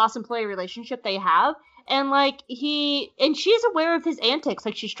 boss-employee relationship they have. And, like, she's aware of his antics.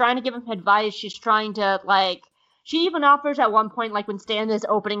 Like, she's trying to give him advice. She's trying to, like, she even offers at one point, like, when Stan is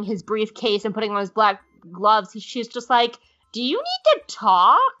opening his briefcase and putting on his black gloves, she's just like, do you need to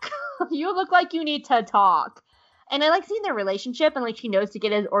talk? You look like you need to talk. And I like seeing their relationship, and like she knows to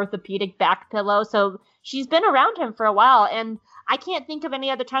get his orthopedic back pillow, so she's been around him for a while, and I can't think of any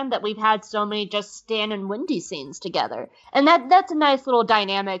other time that we've had so many just Stan and Wendy scenes together. And that's a nice little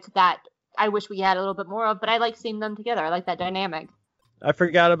dynamic that I wish we had a little bit more of, but I like seeing them together. I like that dynamic. I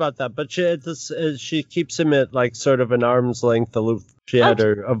forgot about that, but she keeps him at like sort of an arm's length aloof. She had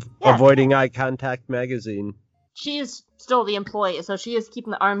her Avoiding Eye Contact magazine. She is still the employee, so she is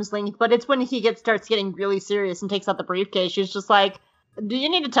keeping the arm's length, but it's when he starts getting really serious and takes out the briefcase, she's just like, do you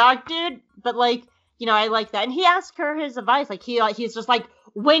need to talk, dude? But like, I like that. And he asked her his advice, like he's just like,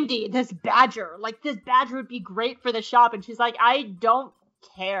 Wendy, this badger would be great for the shop, and she's like, I don't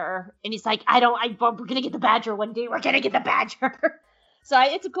care. And he's like, we're gonna get the badger, Wendy, we're gonna get the badger. So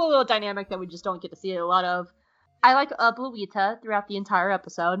it's a cool little dynamic that we just don't get to see a lot of. I like Bluita throughout the entire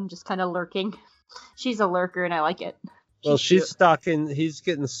episode and just kind of lurking. She's a lurker, and I like it. She's stalking. He's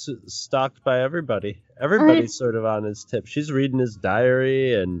getting stalked by everybody. Everybody's sort of on his tip. She's reading his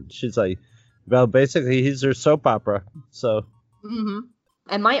diary, and she's like, well, basically, he's her soap opera. So. Mm-hmm.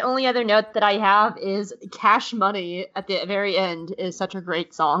 And my only other note that I have is Cash Money at the very end is such a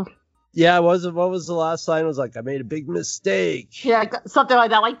great song. Yeah, what was the last line? It was like, I made a big mistake. Yeah, something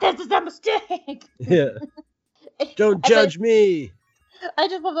like that. Like, this is a mistake. Yeah. Don't judge me. I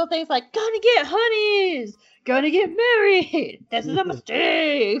just love the things like, gonna get honeys, gonna get married, this is a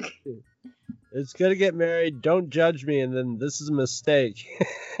mistake. It's gonna get married, don't judge me, and then this is a mistake.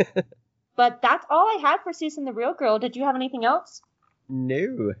 But that's all I had for Susan the Real Girl. Did you have anything else?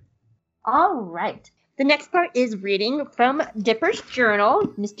 No. All right. The next part is reading from Dipper's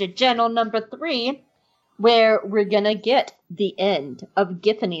journal, Mr. Journal number 3, where we're gonna get the end of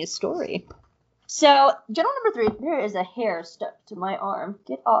Giffany's story. So, journal number 3, there is a hair stuck to my arm.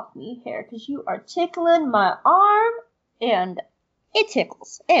 Get off me, hair, because you are tickling my arm, and it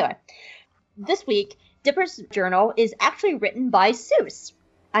tickles. Anyway, this week, Dipper's journal is actually written by Seuss.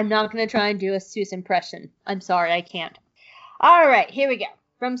 I'm not going to try and do a Seuss impression. I'm sorry, I can't. All right, here we go.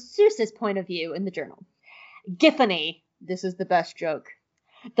 From Seuss's point of view in the journal. Giffany, this is the best joke.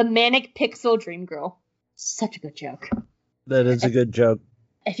 The Manic Pixel Dream Girl. Such a good joke. That is a good joke.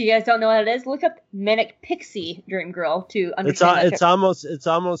 If you guys don't know what it is, look up Manic Pixie Dream Girl to understand. It's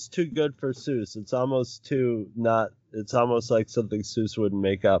almost too good for Seuss. It's almost like something Seuss wouldn't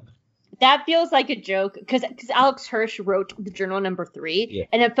make up. That feels like a joke because Alex Hirsch wrote the journal number 3,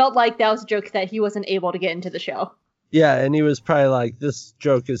 and it felt like that was a joke that he wasn't able to get into the show. Yeah, and he was probably like, this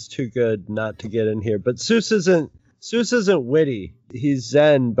joke is too good not to get in here. But Seuss isn't witty. He's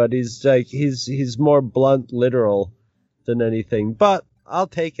zen, but he's more blunt, literal than anything. But I'll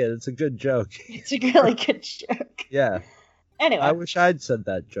take it. It's a good joke. It's a really good joke. Yeah. Anyway. I wish I'd said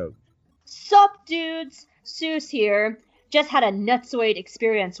that joke. Sup, dudes? Seuss here. Just had a nutsoid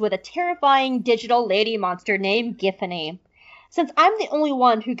experience with a terrifying digital lady monster named Giffany. Since I'm the only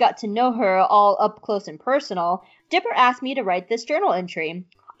one who got to know her all up close and personal, Dipper asked me to write this journal entry.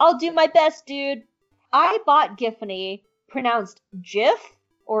 I'll do my best, dude. I bought Giffany, pronounced Jif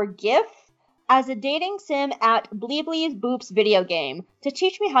or GIF, as a dating sim at Bleebly's Boops video game to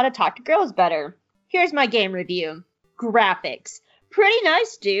teach me how to talk to girls better. Here's my game review. Graphics. Pretty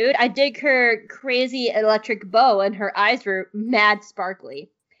nice, dude. I dig her crazy electric bow and her eyes were mad sparkly.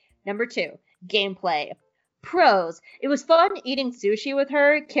 Number 2. Gameplay. Pros. It was fun eating sushi with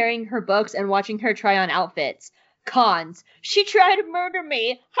her, carrying her books, and watching her try on outfits. Cons. She tried to murder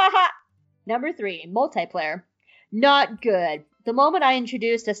me. Haha. Number 3. Multiplayer. Not good. The moment I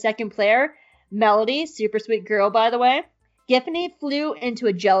introduced a second player, Melody, super sweet girl by the way, Giffany flew into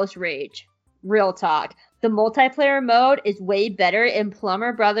a jealous rage. Real talk. The multiplayer mode is way better in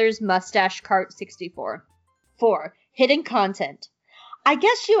Plumber Brothers Mustache Kart 64. 4. Hidden content. I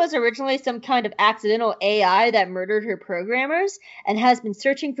guess she was originally some kind of accidental AI that murdered her programmers and has been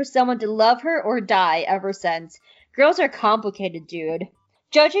searching for someone to love her or die ever since. Girls are complicated, dude.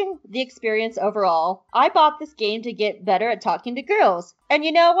 Judging the experience overall, I bought this game to get better at talking to girls. And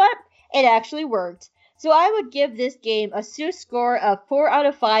you know what? It actually worked. So I would give this game a Seuss score of 4 out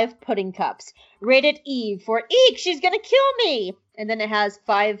of 5 pudding cups. Rated Eve for Eek, she's gonna kill me! And then it has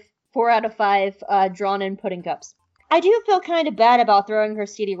 4 out of 5 drawn in pudding cups. I do feel kind of bad about throwing her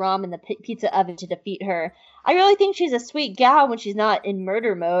CD-ROM in the pizza oven to defeat her. I really think she's a sweet gal when she's not in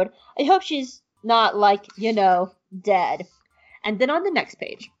murder mode. I hope she's not, like, dead. And then on the next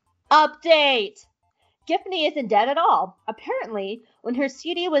page. Update! Giffany isn't dead at all. Apparently, when her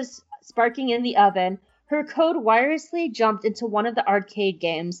CD was sparking in the oven, her code wirelessly jumped into one of the arcade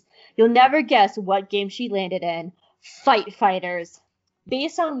games. You'll never guess what game she landed in. Fight Fighters.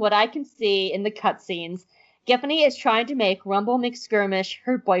 Based on what I can see in the cutscenes, Giffany is trying to make Rumble McSkirmish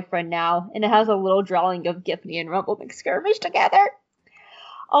her boyfriend now, and it has a little drawing of Giffany and Rumble McSkirmish together.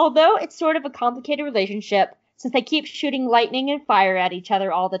 Although it's sort of a complicated relationship, since they keep shooting lightning and fire at each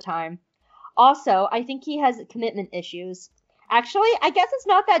other all the time. Also, I think he has commitment issues. Actually, I guess it's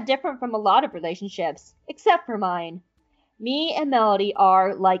not that different from a lot of relationships, except for mine. Me and Melody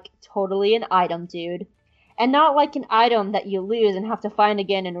are, like, totally an item, dude. And not like an item that you lose and have to find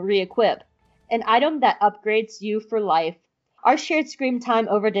again and re-equip. An item that upgrades you for life. Our shared screen time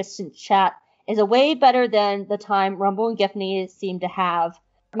over distance chat is a way better than the time Rumble and Giffany seem to have.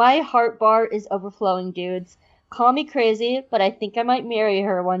 My heart bar is overflowing, dudes. Call me crazy, but I think I might marry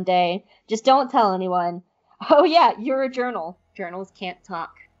her one day. Just don't tell anyone. Oh yeah, you're a journal. Journals can't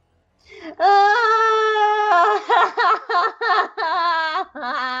talk.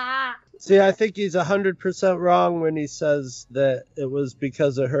 See, I think he's 100% wrong when he says that it was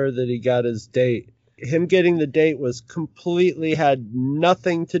because of her that he got his date. Him getting the date had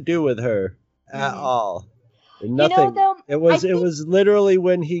nothing to do with her at all. Nothing. It was literally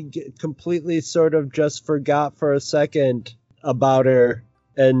when he completely sort of just forgot for a second about her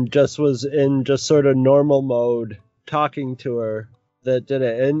and just was in just sort of normal mode talking to her that did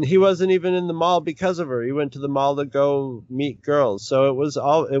it. And he wasn't even in the mall because of her. He went to the mall to go meet girls. So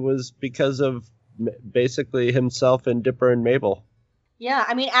it was because of basically himself and Dipper and Mabel. Yeah,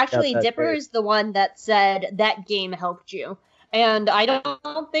 I mean, actually, Dipper is the one that said that game helped you. And I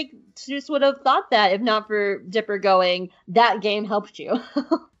don't think Seuss would have thought that if not for Dipper going, that game helped you.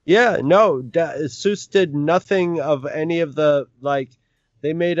 Yeah, no, Seuss did nothing of any of the, like,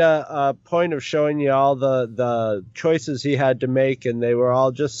 they made a point of showing you all the choices he had to make, and they were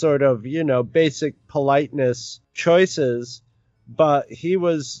all just sort of, basic politeness choices. But he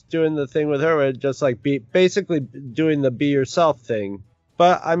was doing the thing with her, just like basically doing the be yourself thing.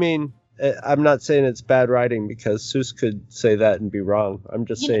 But, I mean, I'm not saying it's bad writing because Seuss could say that and be wrong. I'm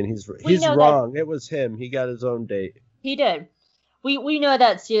just saying he's wrong. It was him. He got his own date. He did. We know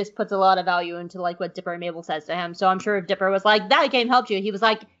that Seuss puts a lot of value into like what Dipper and Mabel says to him. So I'm sure if Dipper was like, that game helped you, he was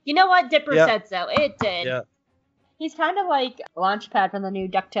like, you know what? Dipper said so. It did. Yeah. He's kind of like Launchpad from the new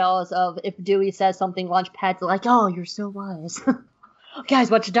DuckTales of if Dewey says something, Launchpad's like, oh, you're so wise. Guys,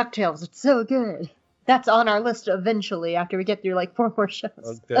 watch DuckTales. It's so good. That's on our list eventually after we get through like 4 more shows.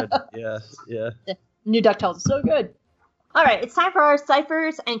 Oh, good. Yeah. New DuckTales is so good. All right, it's time for our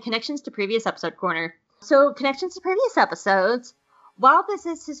ciphers and connections to previous episode corner. So, connections to previous episodes. While this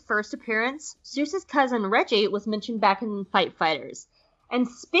is his first appearance, Seuss's cousin Reggie was mentioned back in Fight Fighters. And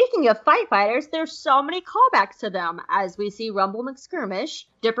speaking of Fight Fighters, there's so many callbacks to them, as we see Rumble McSkirmish,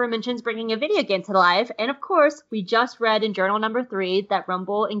 Dipper mentions bringing a video game to life, and of course, we just read in journal number 3 that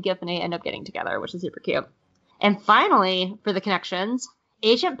Rumble and Giffany end up getting together, which is super cute. And finally, for the connections,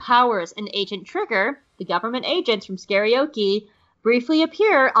 Agent Powers and Agent Trigger, the government agents from Scarioki, briefly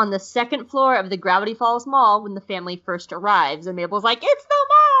appear on the second floor of the Gravity Falls Mall when the family first arrives, and Mabel's like, it's the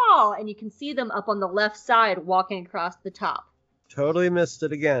mall! And you can see them up on the left side walking across the top. Totally missed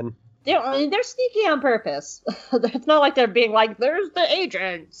it again. They're sneaky on purpose. It's not like they're being like, there's the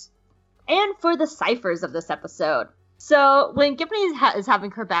agents. And for the ciphers of this episode. So when Giffany is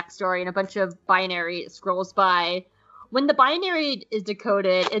having her backstory and a bunch of binary scrolls by, when the binary is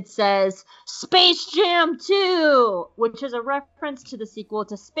decoded, it says Space Jam 2, which is a reference to the sequel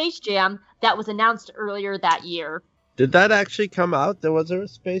to Space Jam that was announced earlier that year. Did that actually come out? Was there a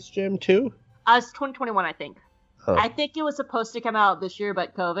Space Jam 2? It's 2021, I think. Huh. I think it was supposed to come out this year,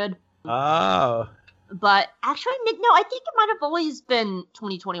 but COVID. Oh. But actually, no, I think it might have always been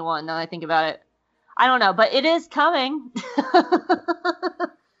 2021, now that I think about it. I don't know, but it is coming.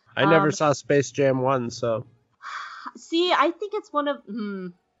 I never saw Space Jam 1, so. See, I think it's one of...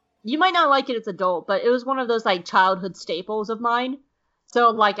 you might not like it as an adult, but it was one of those, like, childhood staples of mine. So,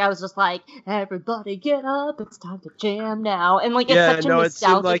 like, I was just like, everybody get up, it's time to jam now. And, like, it's such a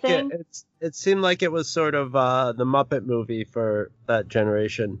nostalgia thing. It seemed like it was sort of the Muppet movie for that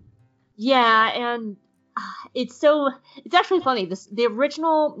generation. Yeah, and it's actually funny. The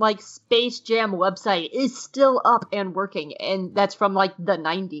original, like, Space Jam website is still up and working, and that's from, like, the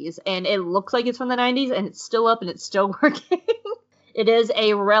 90s. And it looks like it's from the 90s, and it's still up and it's still working. It is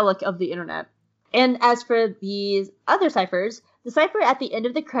a relic of the internet. And as for these other ciphers, the cipher at the end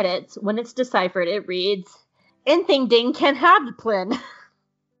of the credits, when it's deciphered, it reads, "Anything ding can have the plin."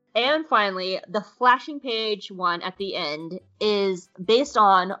 And finally, the flashing page one at the end is based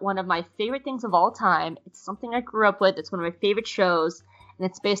on one of my favorite things of all time. It's something I grew up with. It's one of my favorite shows, and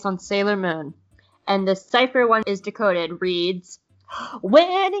it's based on Sailor Moon. And the cipher one is decoded, reads,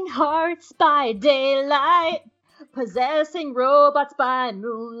 "Winning hearts by daylight, possessing robots by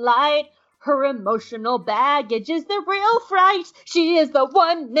moonlight. Her emotional baggage is the real fright. She is the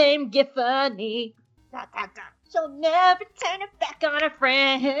one named Giffany. She'll never turn her back on her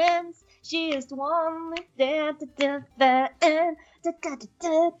friends. She is the one with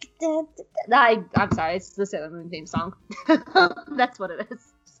I'm sorry, it's the Sailor Moon theme song. That's what it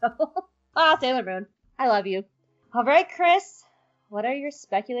is. So, Sailor Moon, I love you. All right, Chris, what are your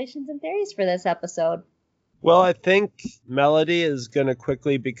speculations and theories for this episode? Well, I think Melody is going to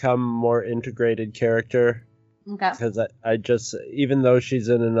quickly become a more integrated character. Okay. Because I just, even though she's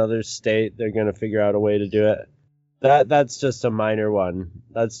in another state, they're going to figure out a way to do it. That's just a minor one.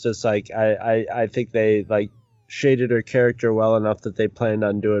 That's just like, I think they like shaded her character well enough that they planned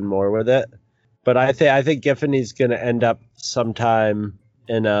on doing more with it. But I think Giffany's going to end up sometime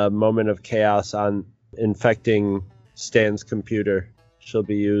in a moment of chaos on infecting Stan's computer. She'll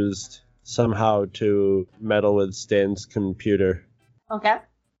be used somehow to meddle with Stan's computer. Okay.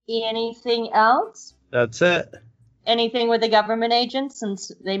 Anything else? That's it. Anything with the government agents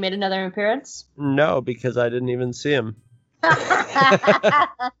since they made another appearance? No, because I didn't even see him. All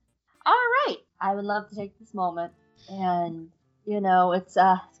right. I would love to take this moment. And, it's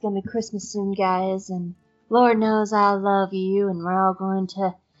going to be Christmas soon, guys. And Lord knows I love you. And we're all going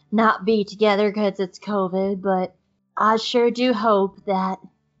to not be together because it's COVID. But I sure do hope that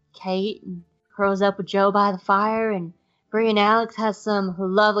Kate curls up with Joe by the fire, and Bree and Alex has some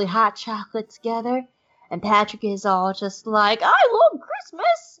lovely hot chocolate together, and Patrick is all just like, I love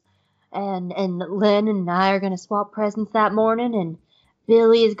Christmas, and Lynn and I are going to swap presents that morning, and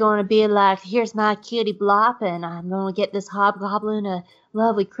Billy is going to be like, here's my kitty Blop, and I'm going to get this hobgoblin a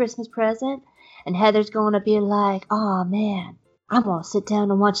lovely Christmas present, and Heather's going to be like, oh man, I'm going to sit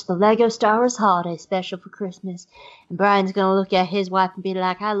down and watch the Lego Star Wars Holiday Special for Christmas. And Brian's going to look at his wife and be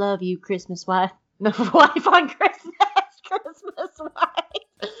like, I love you, Christmas wife. No, wife on Christmas. Christmas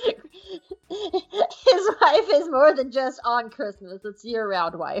wife. His wife is more than just on Christmas. It's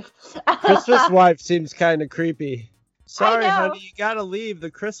year-round wife. Christmas wife seems kind of creepy. Sorry, I know. honey, you got to leave.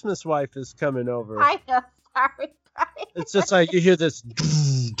 The Christmas wife is coming over. I know. Sorry, Brian. It's just like you hear this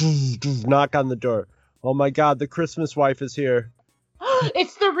knock on the door. Oh my God, the Christmas wife is here.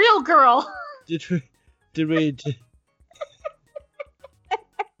 It's the real girl. Did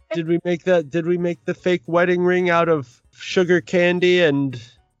we make the fake wedding ring out of sugar candy and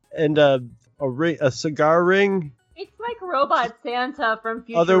a cigar ring? It's like Robot Santa from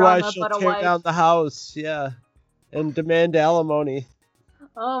Futurama, Otherwise, she'll but a tear wife. down the house, yeah, and demand alimony.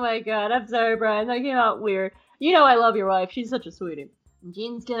 Oh my God, I'm sorry, Brian. That came out weird. You know I love your wife. She's such a sweetie. And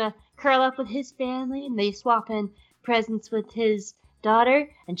Gene's gonna curl up with his family, and they swap in presents with his daughter.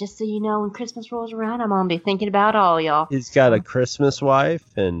 And just so you know, when Christmas rolls around, I'm gonna be thinking about all y'all. He's got a Christmas wife,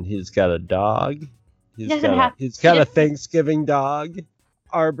 and he's got a dog. He's got a Thanksgiving dog.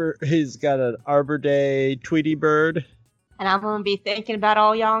 He's got an Arbor Day Tweety bird. And I'm gonna be thinking about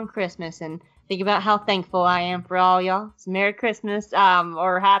all y'all on Christmas, and think about how thankful I am for all y'all. So Merry Christmas,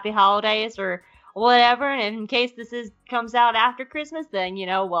 or Happy Holidays, or whatever. And in case comes out after Christmas, then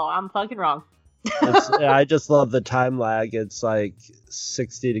I'm fucking wrong. I just love the time lag. It's like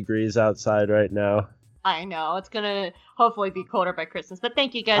 60 degrees outside right now. I know. It's going to hopefully be colder by Christmas. But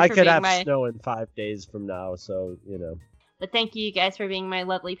thank you guys I for could being have snow in 5 days from now, so, But thank you guys for being my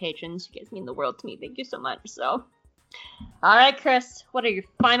lovely patrons. You guys mean the world to me. Thank you so much. So, all right, Chris, what are your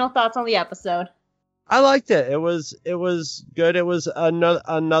final thoughts on the episode? I liked it. It was good. It was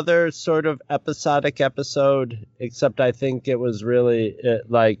another sort of episodic episode, except I think it was really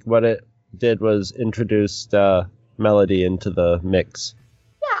what it did was introduced Melody into the mix.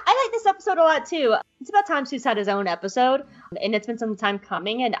 Yeah, I like this episode a lot too. It's about time Seuss had his own episode, and it's been some time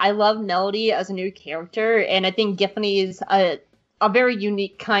coming. And I love Melody as a new character, and I think Giffany is a very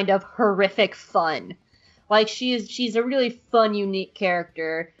unique kind of horrific fun. Like she's a really fun, unique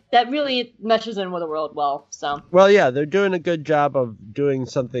character that really meshes in with the world well. So. Well, yeah, they're doing a good job of doing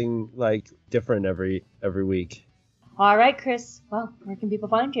something like different every week. All right, Chris. Well, where can people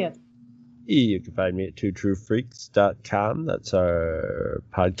find you? You can find me at twotruefreaks.com. That's our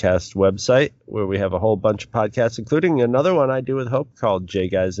podcast website where we have a whole bunch of podcasts, including another one I do with Hope called J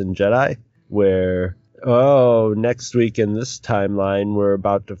Guys and Jedi, where, next week in this timeline, we're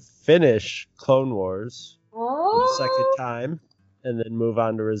about to finish Clone Wars for the second time and then move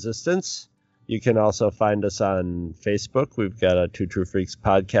on to Resistance. You can also find us on Facebook. We've got a Two True Freaks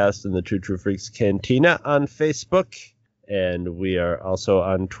podcast and the Two True Freaks Cantina on Facebook. And we are also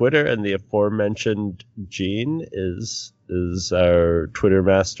on Twitter, and the aforementioned Gene is our Twitter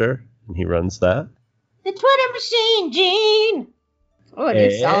master, and he runs that. The Twitter machine, Gene! Oh, a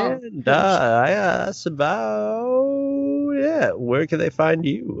new song. And I asked about, where can they find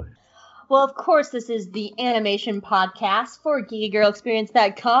you? Well, of course, this is the animation podcast for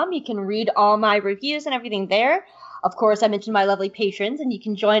GeekyGirlExperience.com. You can read all my reviews and everything there. Of course, I mentioned my lovely patrons, and you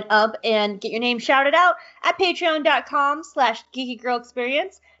can join up and get your name shouted out at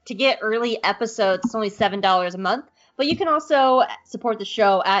patreon.com/geekygirlexperience to get early episodes. It's only $7 a month, but you can also support the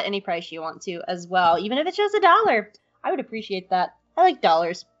show at any price you want to as well, even if it's just $1. I would appreciate that. I like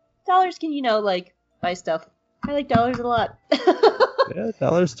dollars. Dollars can, buy stuff. I like dollars a lot. Yeah,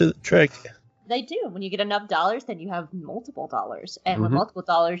 dollars do the trick. They do. When you get enough dollars, then you have multiple dollars. And with multiple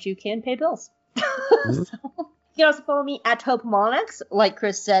dollars, you can pay bills. So, you can also follow me at Hope Molnix. Like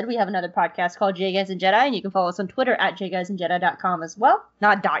Chris said, we have another podcast called J Guys and Jedi, and you can follow us on Twitter at jguysandjedi.com as well.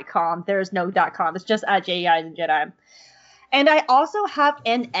 Not .com. There's no .com. It's just at J Guys and Jedi. And I also have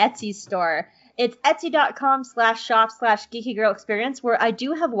an Etsy store. It's etsy.com/shop/geekygirlexperience, where I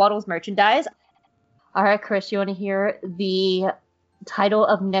do have Waddles merchandise. All right, Chris, you want to hear the title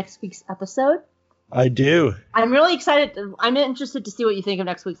of next week's episode? I do. I'm really excited. I'm interested to see what you think of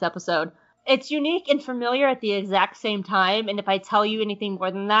next week's episode. It's unique and familiar at the exact same time, and if I tell you anything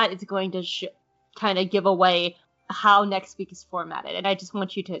more than that, it's going to kind of give away how next week is formatted, and I just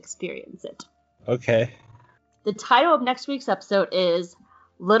want you to experience it. Okay. The title of next week's episode is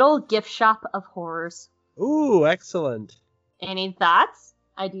Little Gift Shop of Horrors. Ooh, excellent. Any thoughts?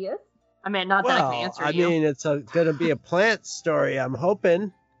 Ideas? I mean, not that I can answer you. I mean, it's going to be a plant story, I'm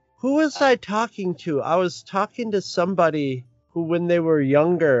hoping. Who was I talking to? I was talking to somebody who, when they were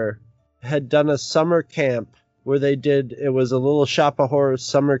younger, had done a summer camp where it was a Little Shop of Horrors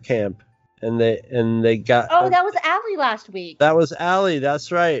summer camp, and they got. Oh, that was Allie last week. That was Allie.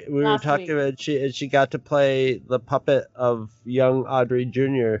 That's right. We were talking week. about she got to play the puppet of young Audrey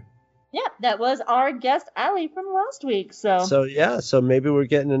Jr. Yeah, that was our guest Allie from last week. So maybe we're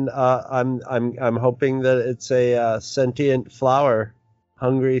getting I'm hoping that it's a sentient flower,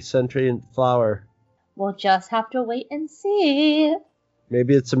 hungry sentient flower. We'll just have to wait and see.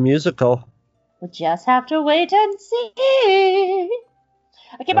 Maybe it's a musical. We'll just have to wait and see.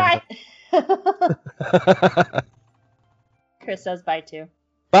 Okay, bye. Chris says bye too.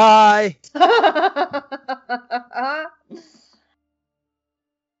 Bye.